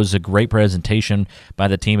videos, a great presentation by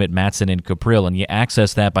the team at Mattson and Capriel, and you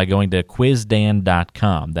access that by going to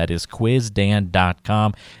quizdan.com. That is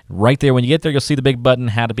quizdan.com. Right there, when you get there, you'll see the big button,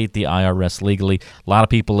 How to Beat the IRS Legally. A lot of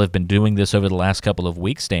people have been doing this over the last couple of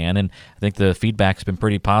weeks, Dan, and I think the feedback's been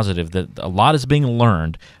pretty positive that a lot is being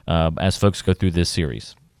learned as folks go through this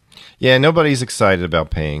series. Yeah, nobody's excited about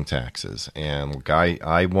paying taxes. And look,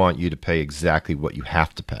 I want you to pay exactly what you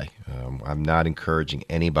have to pay. I'm not encouraging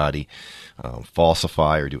anybody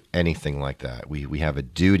falsify or do anything like that. We have a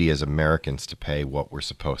duty as Americans to pay what we're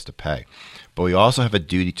supposed to pay. But we also have a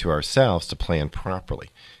duty to ourselves to plan properly.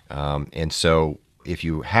 And so if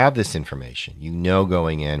you have this information, you know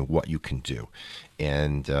going in what you can do.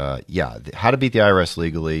 And How to Beat the IRS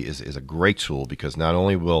Legally is a great tool, because not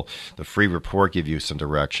only will the free report give you some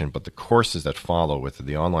direction, but the courses that follow with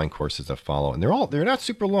the online courses that follow, and they're not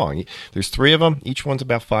super long. There's 3 of them. Each one's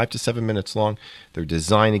about 5 to 7 minutes long. They're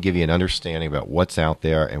designed to give you an understanding about what's out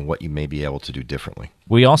there and what you may be able to do differently.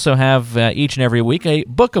 We also have each and every week a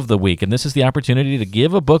book of the week, and this is the opportunity to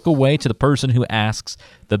give a book away to the person who asks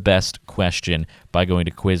the best question by going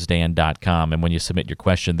to quizdan.com. And when you submit your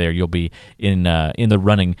question there, you'll be in the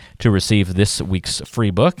running to receive this week's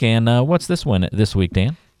free book. And what's this one this week,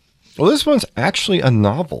 Dan? Well, this one's actually a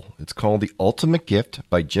novel. It's called The Ultimate Gift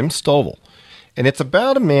by Jim Stovall. And it's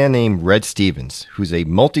about a man named Red Stevens, who's a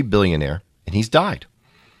multi-billionaire, and he's died.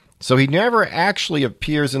 So he never actually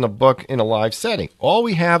appears in a book in a live setting. All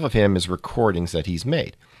we have of him is recordings that he's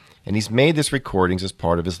made. And he's made these recordings as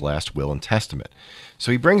part of his last will and testament.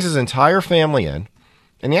 So he brings his entire family in,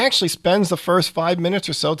 and he actually spends the first 5 minutes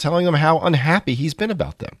or so telling them how unhappy he's been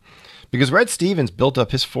about them. Because Red Stevens built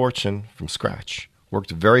up his fortune from scratch,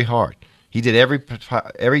 worked very hard. He did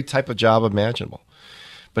every type of job imaginable.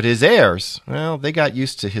 But his heirs, well, they got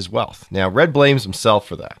used to his wealth. Now, Red blames himself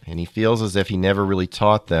for that, and he feels as if he never really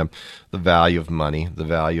taught them the value of money, the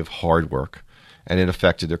value of hard work, and it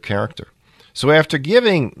affected their character. So after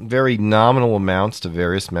giving very nominal amounts to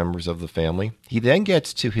various members of the family, he then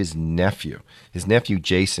gets to his nephew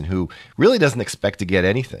Jason, who really doesn't expect to get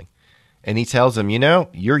anything. And he tells him,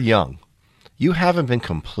 you're young. You haven't been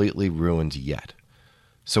completely ruined yet.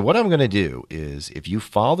 So what I'm going to do is, if you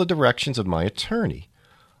follow the directions of my attorney,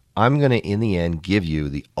 I'm going to, in the end, give you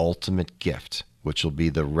the ultimate gift, which will be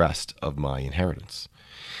the rest of my inheritance.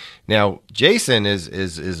 Now, Jason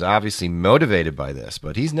is obviously motivated by this,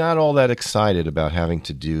 but he's not all that excited about having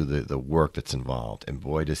to do the work that's involved. And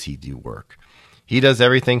boy, does he do work. He does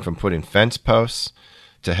everything from put in fence posts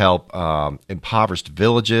to help impoverished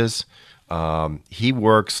villages. He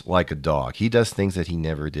works like a dog. He does things that he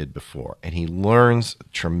never did before. And he learns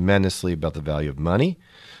tremendously about the value of money,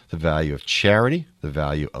 the value of charity, the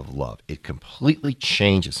value of love. It completely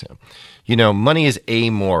changes him. Money is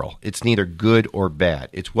amoral. It's neither good or bad.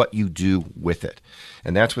 It's what you do with it.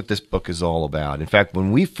 And that's what this book is all about. In fact,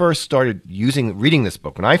 when we first started reading this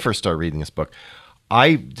book,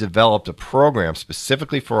 I developed a program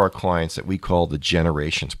specifically for our clients that we call the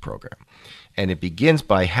Generations Program. And it begins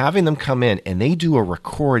by having them come in and they do a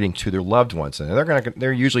recording to their loved ones. And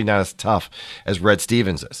they're usually not as tough as Red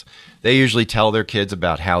Stevens is. They usually tell their kids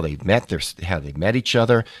about how they met each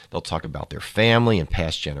other. They'll talk about their family and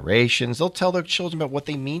past generations. They'll tell their children about what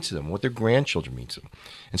they mean to them, what their grandchildren mean to them.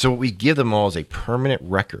 And so what we give them all is a permanent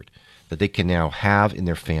record that they can now have in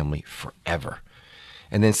their family forever.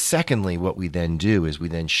 And then secondly, what we then do is we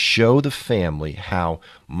then show the family how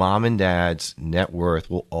mom and dad's net worth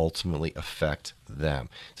will ultimately affect them.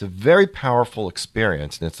 It's a very powerful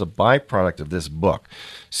experience, and it's a byproduct of this book.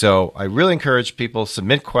 So I really encourage people to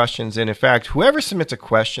submit questions. And in fact, whoever submits a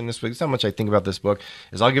question this week, that's how much I think about this book,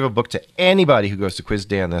 is I'll give a book to anybody who goes to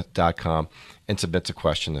quizdan.com and submits a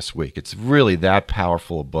question this week. It's really that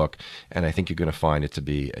powerful a book, and I think you're going to find it to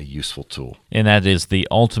be a useful tool. And that is The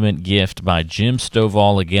Ultimate Gift by Jim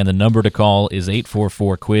Stovall. Again, the number to call is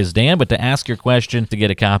 844-QUIZ-DAN, but to ask your question, to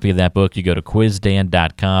get a copy of that book, you go to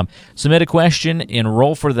quizdan.com, submit a question,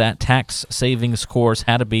 enroll for that tax savings course,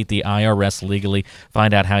 How to Beat the IRS Legally,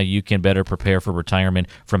 find out how you can better prepare for retirement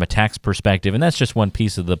from a tax perspective. And that's just one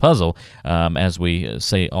piece of the puzzle, as we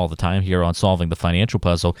say all the time here on Solving the Financial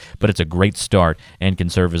Puzzle, but it's a great start and can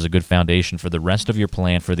serve as a good foundation for the rest of your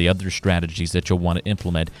plan for the other strategies that you'll want to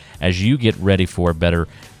implement as you get ready for a better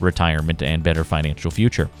retirement and better financial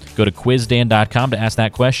future. Go to quizdan.com to ask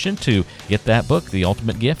that question, to get that book, The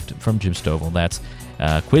Ultimate Gift from Jim Stovall. That's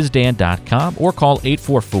quizdan.com, or call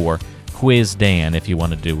 844-QUIZ-DAN if you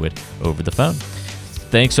want to do it over the phone.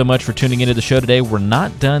 Thanks so much for tuning into the show today. We're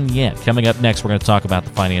not done yet. Coming up next, we're going to talk about the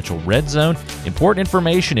financial red zone. Important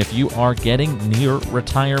information if you are getting near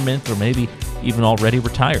retirement or maybe even already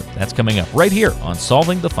retired. That's coming up right here on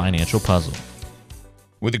Solving the Financial Puzzle.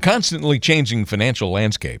 With a constantly changing financial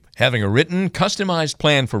landscape, having a written, customized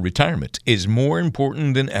plan for retirement is more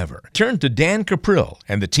important than ever. Turn to Dan Caprill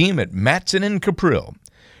and the team at Matson & Caprill.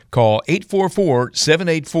 Call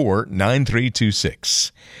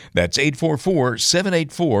 844-784-9326. That's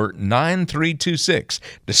 844-784-9326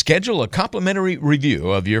 to schedule a complimentary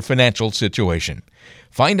review of your financial situation.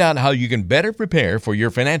 Find out how you can better prepare for your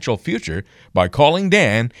financial future by calling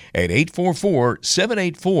Dan at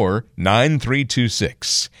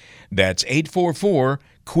 844-784-9326. That's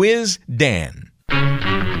 844-QUIZ-DAN.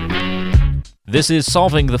 This is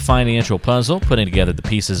Solving the Financial Puzzle, putting together the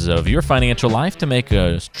pieces of your financial life to make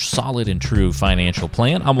a solid and true financial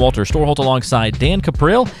plan. I'm Walter Storholt alongside Dan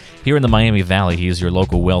Caprill here in the Miami Valley. He is your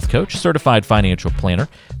local wealth coach, certified financial planner,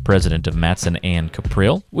 president of Matson &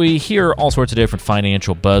 Caprill. We hear all sorts of different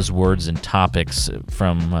financial buzzwords and topics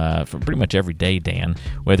from pretty much every day, Dan,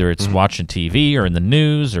 whether it's watching TV or in the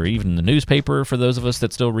news or even the newspaper for those of us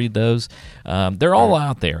that still read those. They're all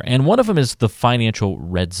out there, and one of them is the financial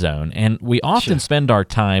red zone, and we often spend our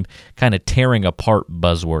time kind of tearing apart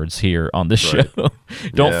buzzwords here on this show.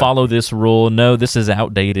 Don't follow this rule. No, this is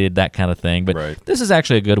outdated, that kind of thing. But this is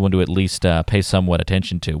actually a good one to at least pay somewhat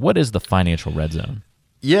attention to. What is the financial red zone?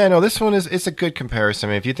 Yeah, no, this one it's a good comparison.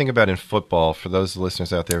 I mean, if you think about in football, for those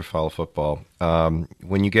listeners out there who follow football,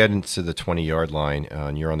 when you get into the 20-yard line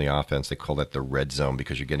and you're on the offense, they call that the red zone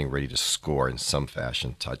because you're getting ready to score in some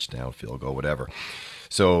fashion, touchdown, field goal, whatever.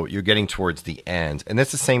 So you're getting towards the end. And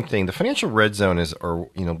that's the same thing. The financial red zone is, or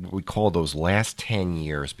we call those last 10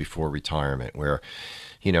 years before retirement, where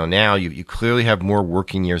now you clearly have more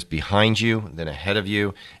working years behind you than ahead of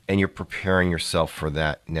you, and you're preparing yourself for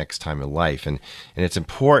that next time in life. And it's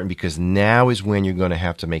important because now is when you're going to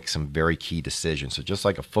have to make some very key decisions. So just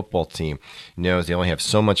like a football team knows they only have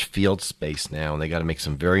so much field space now, and they got to make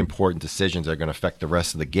some very important decisions that are going to affect the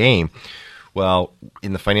rest of the game. Well,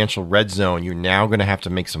 in the financial red zone, you're now going to have to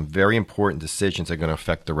make some very important decisions that are going to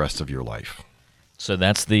affect the rest of your life. So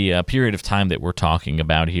that's the period of time that we're talking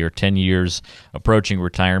about here, 10 years approaching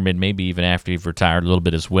retirement, maybe even after you've retired a little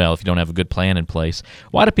bit as well if you don't have a good plan in place.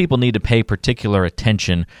 Why do people need to pay particular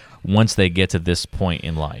attention once they get to this point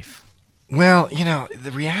in life? Well,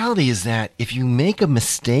 the reality is that if you make a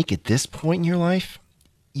mistake at this point in your life,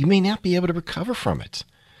 you may not be able to recover from it.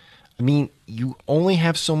 I mean, you only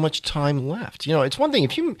have so much time left. It's one thing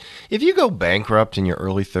if you go bankrupt in your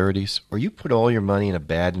early 30s or you put all your money in a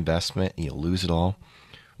bad investment and you lose it all.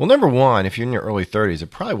 Well, number one, if you're in your early 30s, it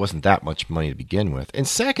probably wasn't that much money to begin with. And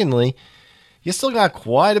secondly, you still got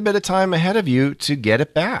quite a bit of time ahead of you to get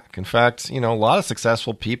it back. In fact, a lot of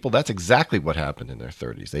successful people, that's exactly what happened in their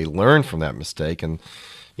 30s. They learned from that mistake and,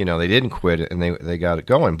 they didn't quit it and they got it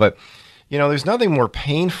going. But there's nothing more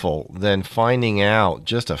painful than finding out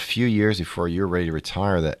just a few years before you're ready to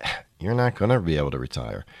retire that you're not going to be able to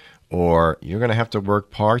retire, or you're going to have to work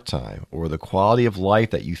part-time, or the quality of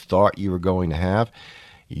life that you thought you were going to have,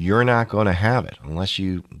 you're not going to have it unless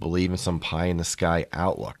you believe in some pie-in-the-sky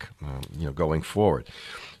outlook, going forward.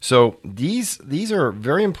 So these are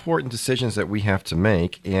very important decisions that we have to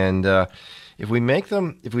make, and if we make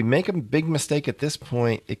a big mistake at this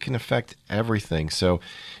point, it can affect everything. So,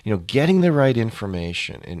 getting the right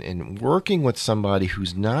information and working with somebody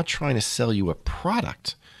who's not trying to sell you a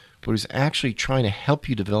product, but who's actually trying to help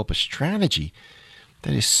you develop a strategy,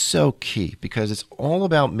 that is so key, because it's all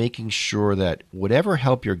about making sure that whatever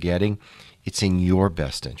help you're getting, it's in your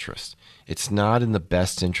best interest. It's not in the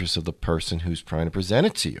best interest of the person who's trying to present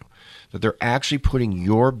it to you, that they're actually putting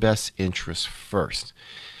your best interest first.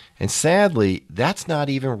 And sadly, that's not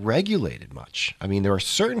even regulated much. I mean, there are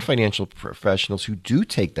certain financial professionals who do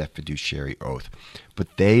take that fiduciary oath,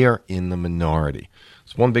 but they are in the minority.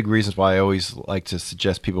 It's one big reason why I always like to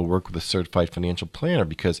suggest people work with a certified financial planner,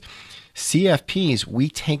 because CFPs, we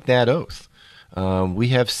take that oath. We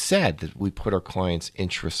have said that we put our clients'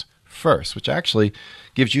 interests first, which actually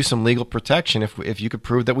gives you some legal protection if you could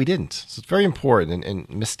prove that we didn't. So it's very important. And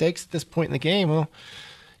mistakes at this point in the game, well,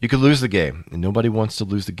 you could lose the game, and nobody wants to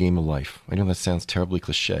lose the game of life. I know that sounds terribly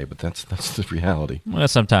cliche, but that's the reality. Well,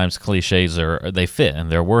 sometimes cliches they fit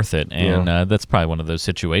and they're worth it, and that's probably one of those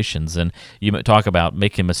situations. And you talk about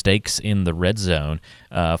making mistakes in the red zone.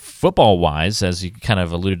 Football-wise, as you kind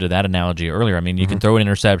of alluded to that analogy earlier, I mean, you can throw an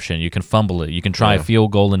interception, you can fumble it, you can try a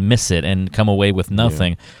field goal and miss it and come away with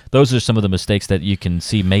nothing. Those are some of the mistakes that you can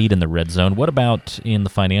see made in the red zone. What about in the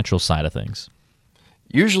financial side of things?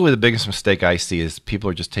 Usually the biggest mistake I see is people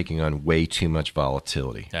are just taking on way too much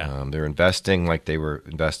volatility. Yeah. They're investing like they were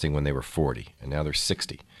investing when they were 40, and now they're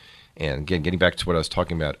 60. And again, getting back to what I was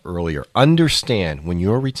talking about earlier, understand when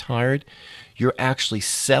you're retired, you're actually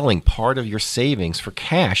selling part of your savings for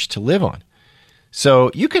cash to live on.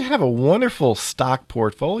 So you can have a wonderful stock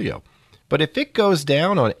portfolio, but if it goes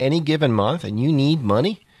down on any given month and you need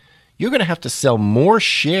money, you're going to have to sell more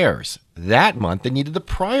shares that month than you did the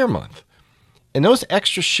prior month. And those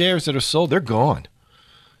extra shares that are sold, they're gone.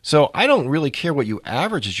 So I don't really care what you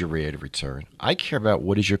average as your rate of return. I care about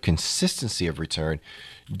what is your consistency of return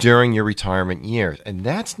during your retirement years. And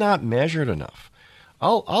that's not measured enough.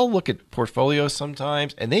 I'll look at portfolios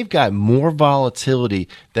sometimes, and they've got more volatility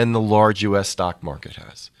than the large U.S. stock market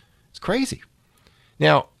has. It's crazy.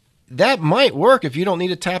 Now, that might work if you don't need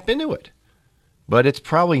to tap into it. But it's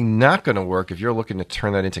probably not going to work if you're looking to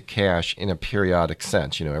turn that into cash in a periodic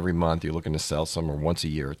sense. Every month you're looking to sell some or once a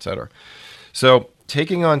year, et cetera. So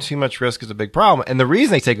taking on too much risk is a big problem. And the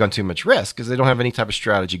reason they take on too much risk is they don't have any type of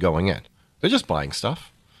strategy going in. They're just buying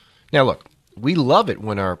stuff. Now, look, we love it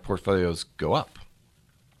when our portfolios go up.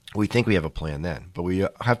 We think we have a plan then. But we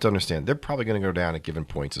have to understand they're probably going to go down at given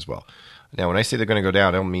points as well. Now, when I say they're going to go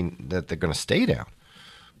down, I don't mean that they're going to stay down.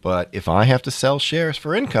 But if I have to sell shares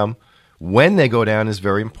for income, when they go down is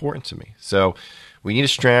very important to me. So we need a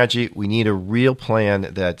strategy. We need a real plan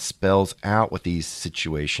that spells out what these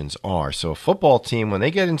situations are. So a football team, when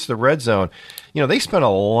they get into the red zone, they spend a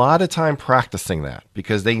lot of time practicing that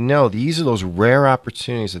because they know these are those rare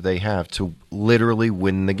opportunities that they have to literally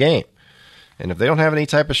win the game. And if they don't have any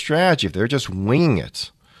type of strategy, if they're just winging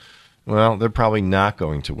it, well, they're probably not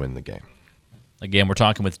going to win the game. Again, we're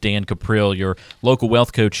talking with Dan Cuprill, your local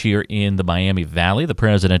wealth coach here in the Miami Valley, the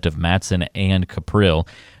president of Matson and Cuprill.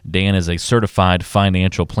 Dan is a certified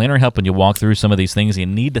financial planner, helping you walk through some of these things you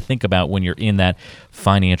need to think about when you're in that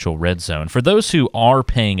financial red zone. For those who are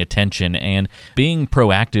paying attention and being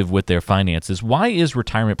proactive with their finances, why is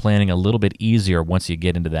retirement planning a little bit easier once you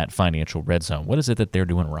get into that financial red zone? What is it that they're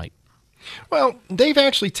doing right? Well, they've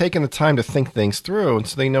actually taken the time to think things through, and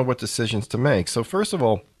so they know what decisions to make. So first of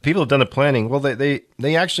all, people have done the planning. Well,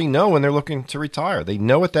 they actually know when they're looking to retire. They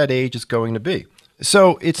know what that age is going to be.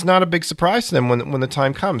 So it's not a big surprise to them when the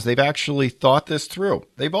time comes. They've actually thought this through.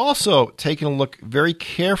 They've also taken a look very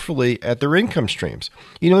carefully at their income streams.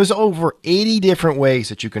 There's over 80 different ways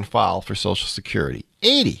that you can file for Social Security.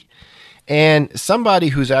 80. And somebody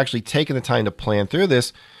who's actually taken the time to plan through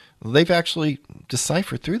this, they've actually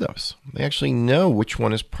deciphered through those. They actually know which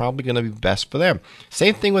one is probably going to be best for them.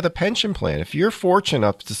 Same thing with a pension plan. If you're fortunate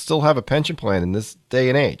enough to still have a pension plan in this day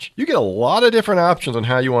and age, you get a lot of different options on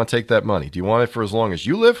how you want to take that money. Do you want it for as long as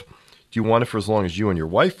you live? Do you want it for as long as you and your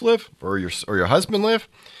wife live or your husband live?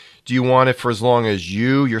 Do you want it for as long as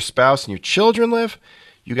you, your spouse, and your children live?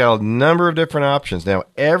 You got a number of different options. Now,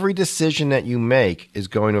 every decision that you make is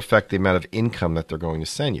going to affect the amount of income that they're going to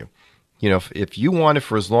send you. If you want it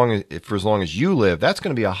for as long as you live, that's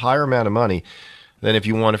going to be a higher amount of money than if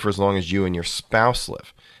you want it for as long as you and your spouse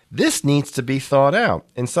live. This needs to be thought out,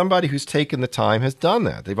 and somebody who's taken the time has done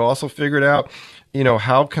that. They've also figured out,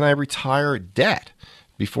 how can I retire debt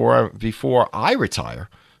before I retire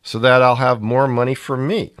so that I'll have more money for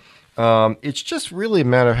me. It's just really a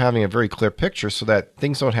matter of having a very clear picture so that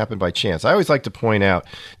things don't happen by chance. I always like to point out,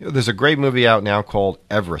 there's a great movie out now called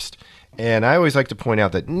Everest. And I always like to point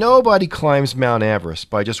out that nobody climbs Mount Everest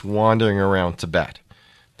by just wandering around Tibet.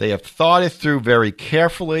 They have thought it through very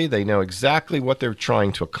carefully. They know exactly what they're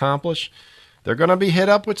trying to accomplish. They're going to be hit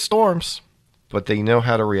up with storms, but they know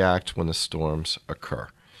how to react when the storms occur.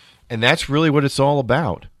 And that's really what it's all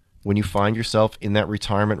about when you find yourself in that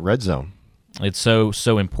retirement red zone. It's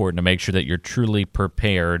so important to make sure that you're truly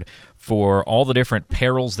prepared for all the different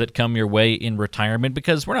perils that come your way in retirement,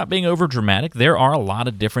 because we're not being over dramatic. There are a lot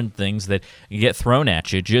of different things that get thrown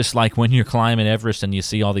at you, just like when you're climbing Everest and you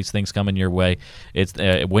see all these things coming your way. It's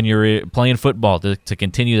when you're playing football, to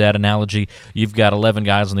continue that analogy, you've got 11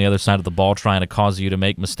 guys on the other side of the ball trying to cause you to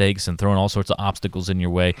make mistakes and throwing all sorts of obstacles in your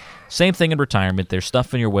way. Same thing in retirement. There's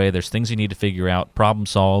stuff in your way. There's things you need to figure out, problem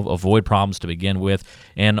solve, avoid problems to begin with,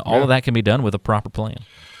 and all of that can be done with a proper plan.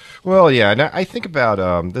 Well, yeah, and I think about,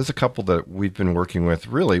 there's a couple that we've been working with,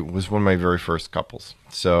 really was one of my very first couples.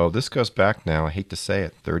 So this goes back now, I hate to say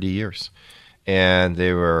it, 30 years. And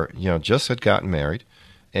they were, just had gotten married.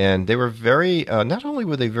 And they were very, not only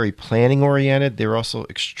were they very planning oriented, they were also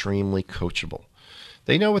extremely coachable.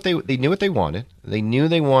 They knew what they wanted. They knew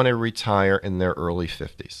they wanted to retire in their early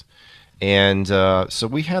 50s. And so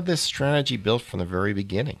we had this strategy built from the very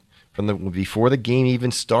beginning, before the game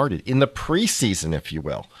even started, in the preseason, if you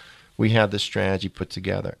will. we had this strategy put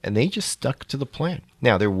together. And they just stuck to the plan.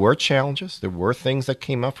 Now, there were challenges. There were things that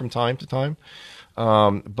came up from time to time.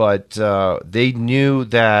 But they knew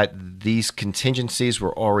that these contingencies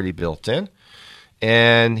were already built in.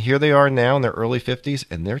 And here they are now in their early 50s,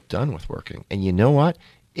 and they're done with working. And you know what?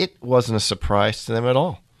 It wasn't a surprise to them at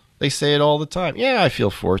all. They say it all the time. Yeah, I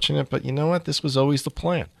feel fortunate, but you know what? This was always the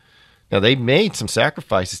plan. Now, they made some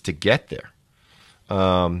sacrifices to get there.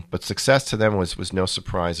 But success to them was no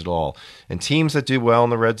surprise at all. And teams that do well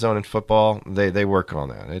in the red zone in football, they work on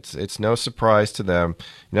that. It's no surprise to them.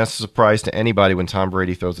 Not a surprise to anybody when Tom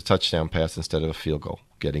Brady throws a touchdown pass instead of a field goal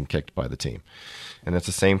getting kicked by the team. And it's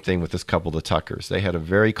the same thing with this couple, the Tuckers. They had a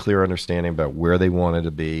very clear understanding about where they wanted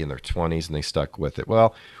to be in their 20s, and they stuck with it.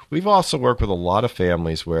 Well, we've also worked with a lot of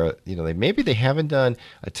families where, maybe they haven't done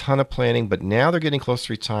a ton of planning, but now they're getting close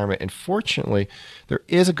to retirement. And fortunately, there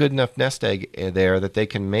is a good enough nest egg there that they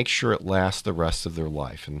can make sure it lasts the rest of their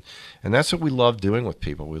life. And that's what we love doing with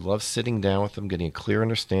people. We love sitting down with them, getting a clear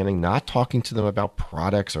understanding, not talking to them about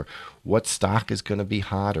products or what stock is going to be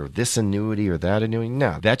hot or this annuity or that annuity.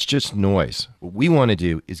 No, that's just noise. What we want to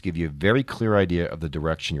do is give you a very clear idea of the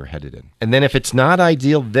direction you're headed in. And then if it's not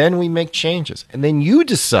ideal, then we make changes. And then you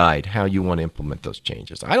decide how you want to implement those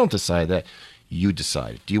changes. I don't decide that. You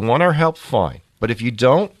decide. Do you want our help? Fine. But if you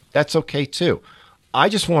don't, that's okay too. I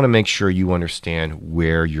just want to make sure you understand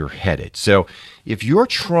where you're headed. So if you're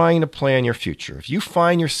trying to plan your future, if you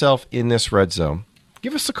find yourself in this red zone,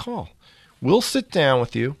 give us a call. We'll sit down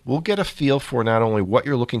with you. We'll get a feel for not only what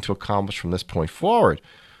you're looking to accomplish from this point forward,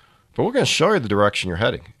 but we're going to show you the direction you're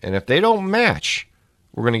heading. And if they don't match,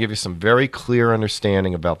 we're going to give you some very clear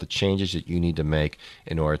understanding about the changes that you need to make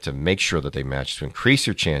in order to make sure that they match, to increase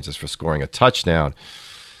your chances for scoring a touchdown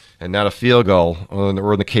and not a field goal, or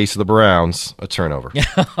in the case of the Browns, a turnover.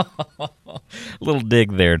 Little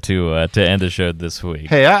dig there to end the show this week.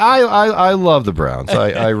 Hey, I love the Browns.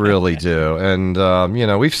 I really do. And,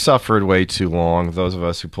 we've suffered way too long, those of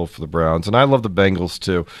us who pull for the Browns. And I love the Bengals,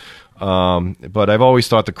 too. But I've always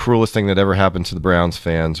thought the cruelest thing that ever happened to the Browns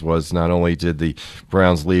fans was not only did the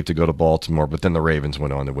Browns leave to go to Baltimore, but then the Ravens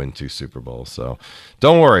went on to win 2 Super Bowls. So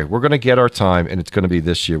don't worry. We're going to get our time, and it's going to be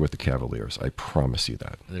this year with the Cavaliers. I promise you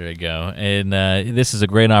that. There you go. And this is a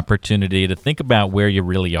great opportunity to think about where you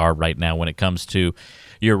really are right now when it comes to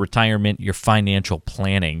your retirement, your financial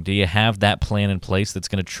planning. Do you have that plan in place that's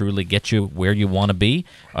going to truly get you where you want to be?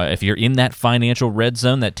 If you're in that financial red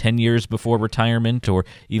zone, that 10 years before retirement or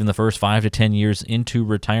even the first 5 to 10 years into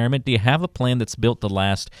retirement, do you have a plan that's built to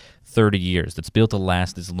last 30 years, that's built to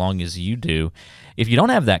last as long as you do? If you don't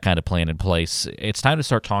have that kind of plan in place, it's time to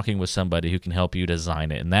start talking with somebody who can help you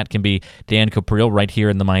design it. And that can be Dan Capriel right here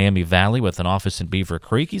in the Miami Valley with an office in Beaver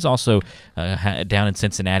Creek. He's also down in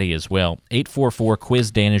Cincinnati as well.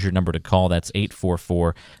 844-QUIZ-DAN is your number to call. That's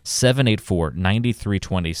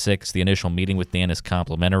 844-784-9326. The initial meeting with Dan is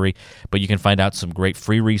complimentary, but you can find out some great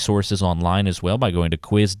free resources online as well by going to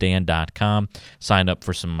quizdan.com. Sign up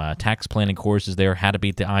for some tax planning courses there, how to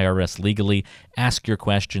beat the IRS legally, ask your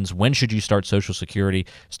questions, when should you start Social Security,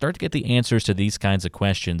 start to get the answers to these kinds of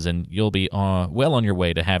questions, and you'll be well on your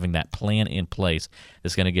way to having that plan in place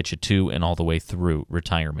that's going to get you to and all the way through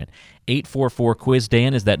retirement.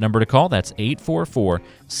 844-QUIZ-DAN is that number to call. That's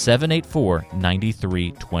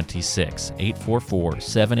 844-784-9326.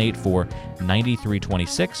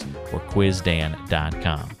 844-784-9326 or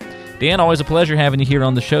quizdan.com. Dan, always a pleasure having you here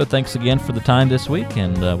on the show. Thanks again for the time this week,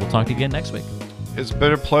 and we'll talk to you again next week. It's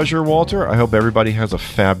been a pleasure, Walter. I hope everybody has a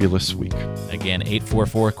fabulous week. Again,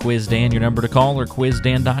 844-QUIZ-DAN, your number to call, or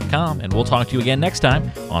quizdan.com. And we'll talk to you again next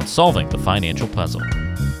time on Solving the Financial Puzzle.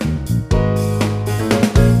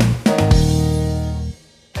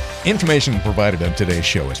 Information provided on today's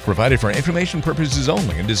show is provided for information purposes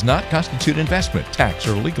only and does not constitute investment, tax,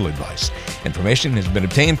 or legal advice. Information has been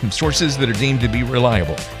obtained from sources that are deemed to be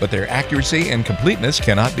reliable, but their accuracy and completeness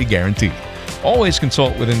cannot be guaranteed. Always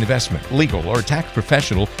consult with an investment, legal, or tax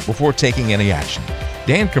professional before taking any action.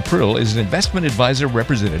 Dan Capriel is an investment advisor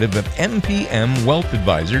representative of MPM Wealth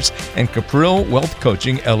Advisors and Capriel Wealth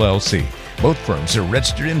Coaching, LLC. Both firms are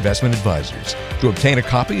registered investment advisors. To obtain a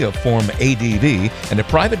copy of Form ADV and a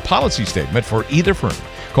private policy statement for either firm,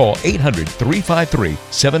 call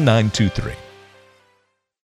 800-353-7923.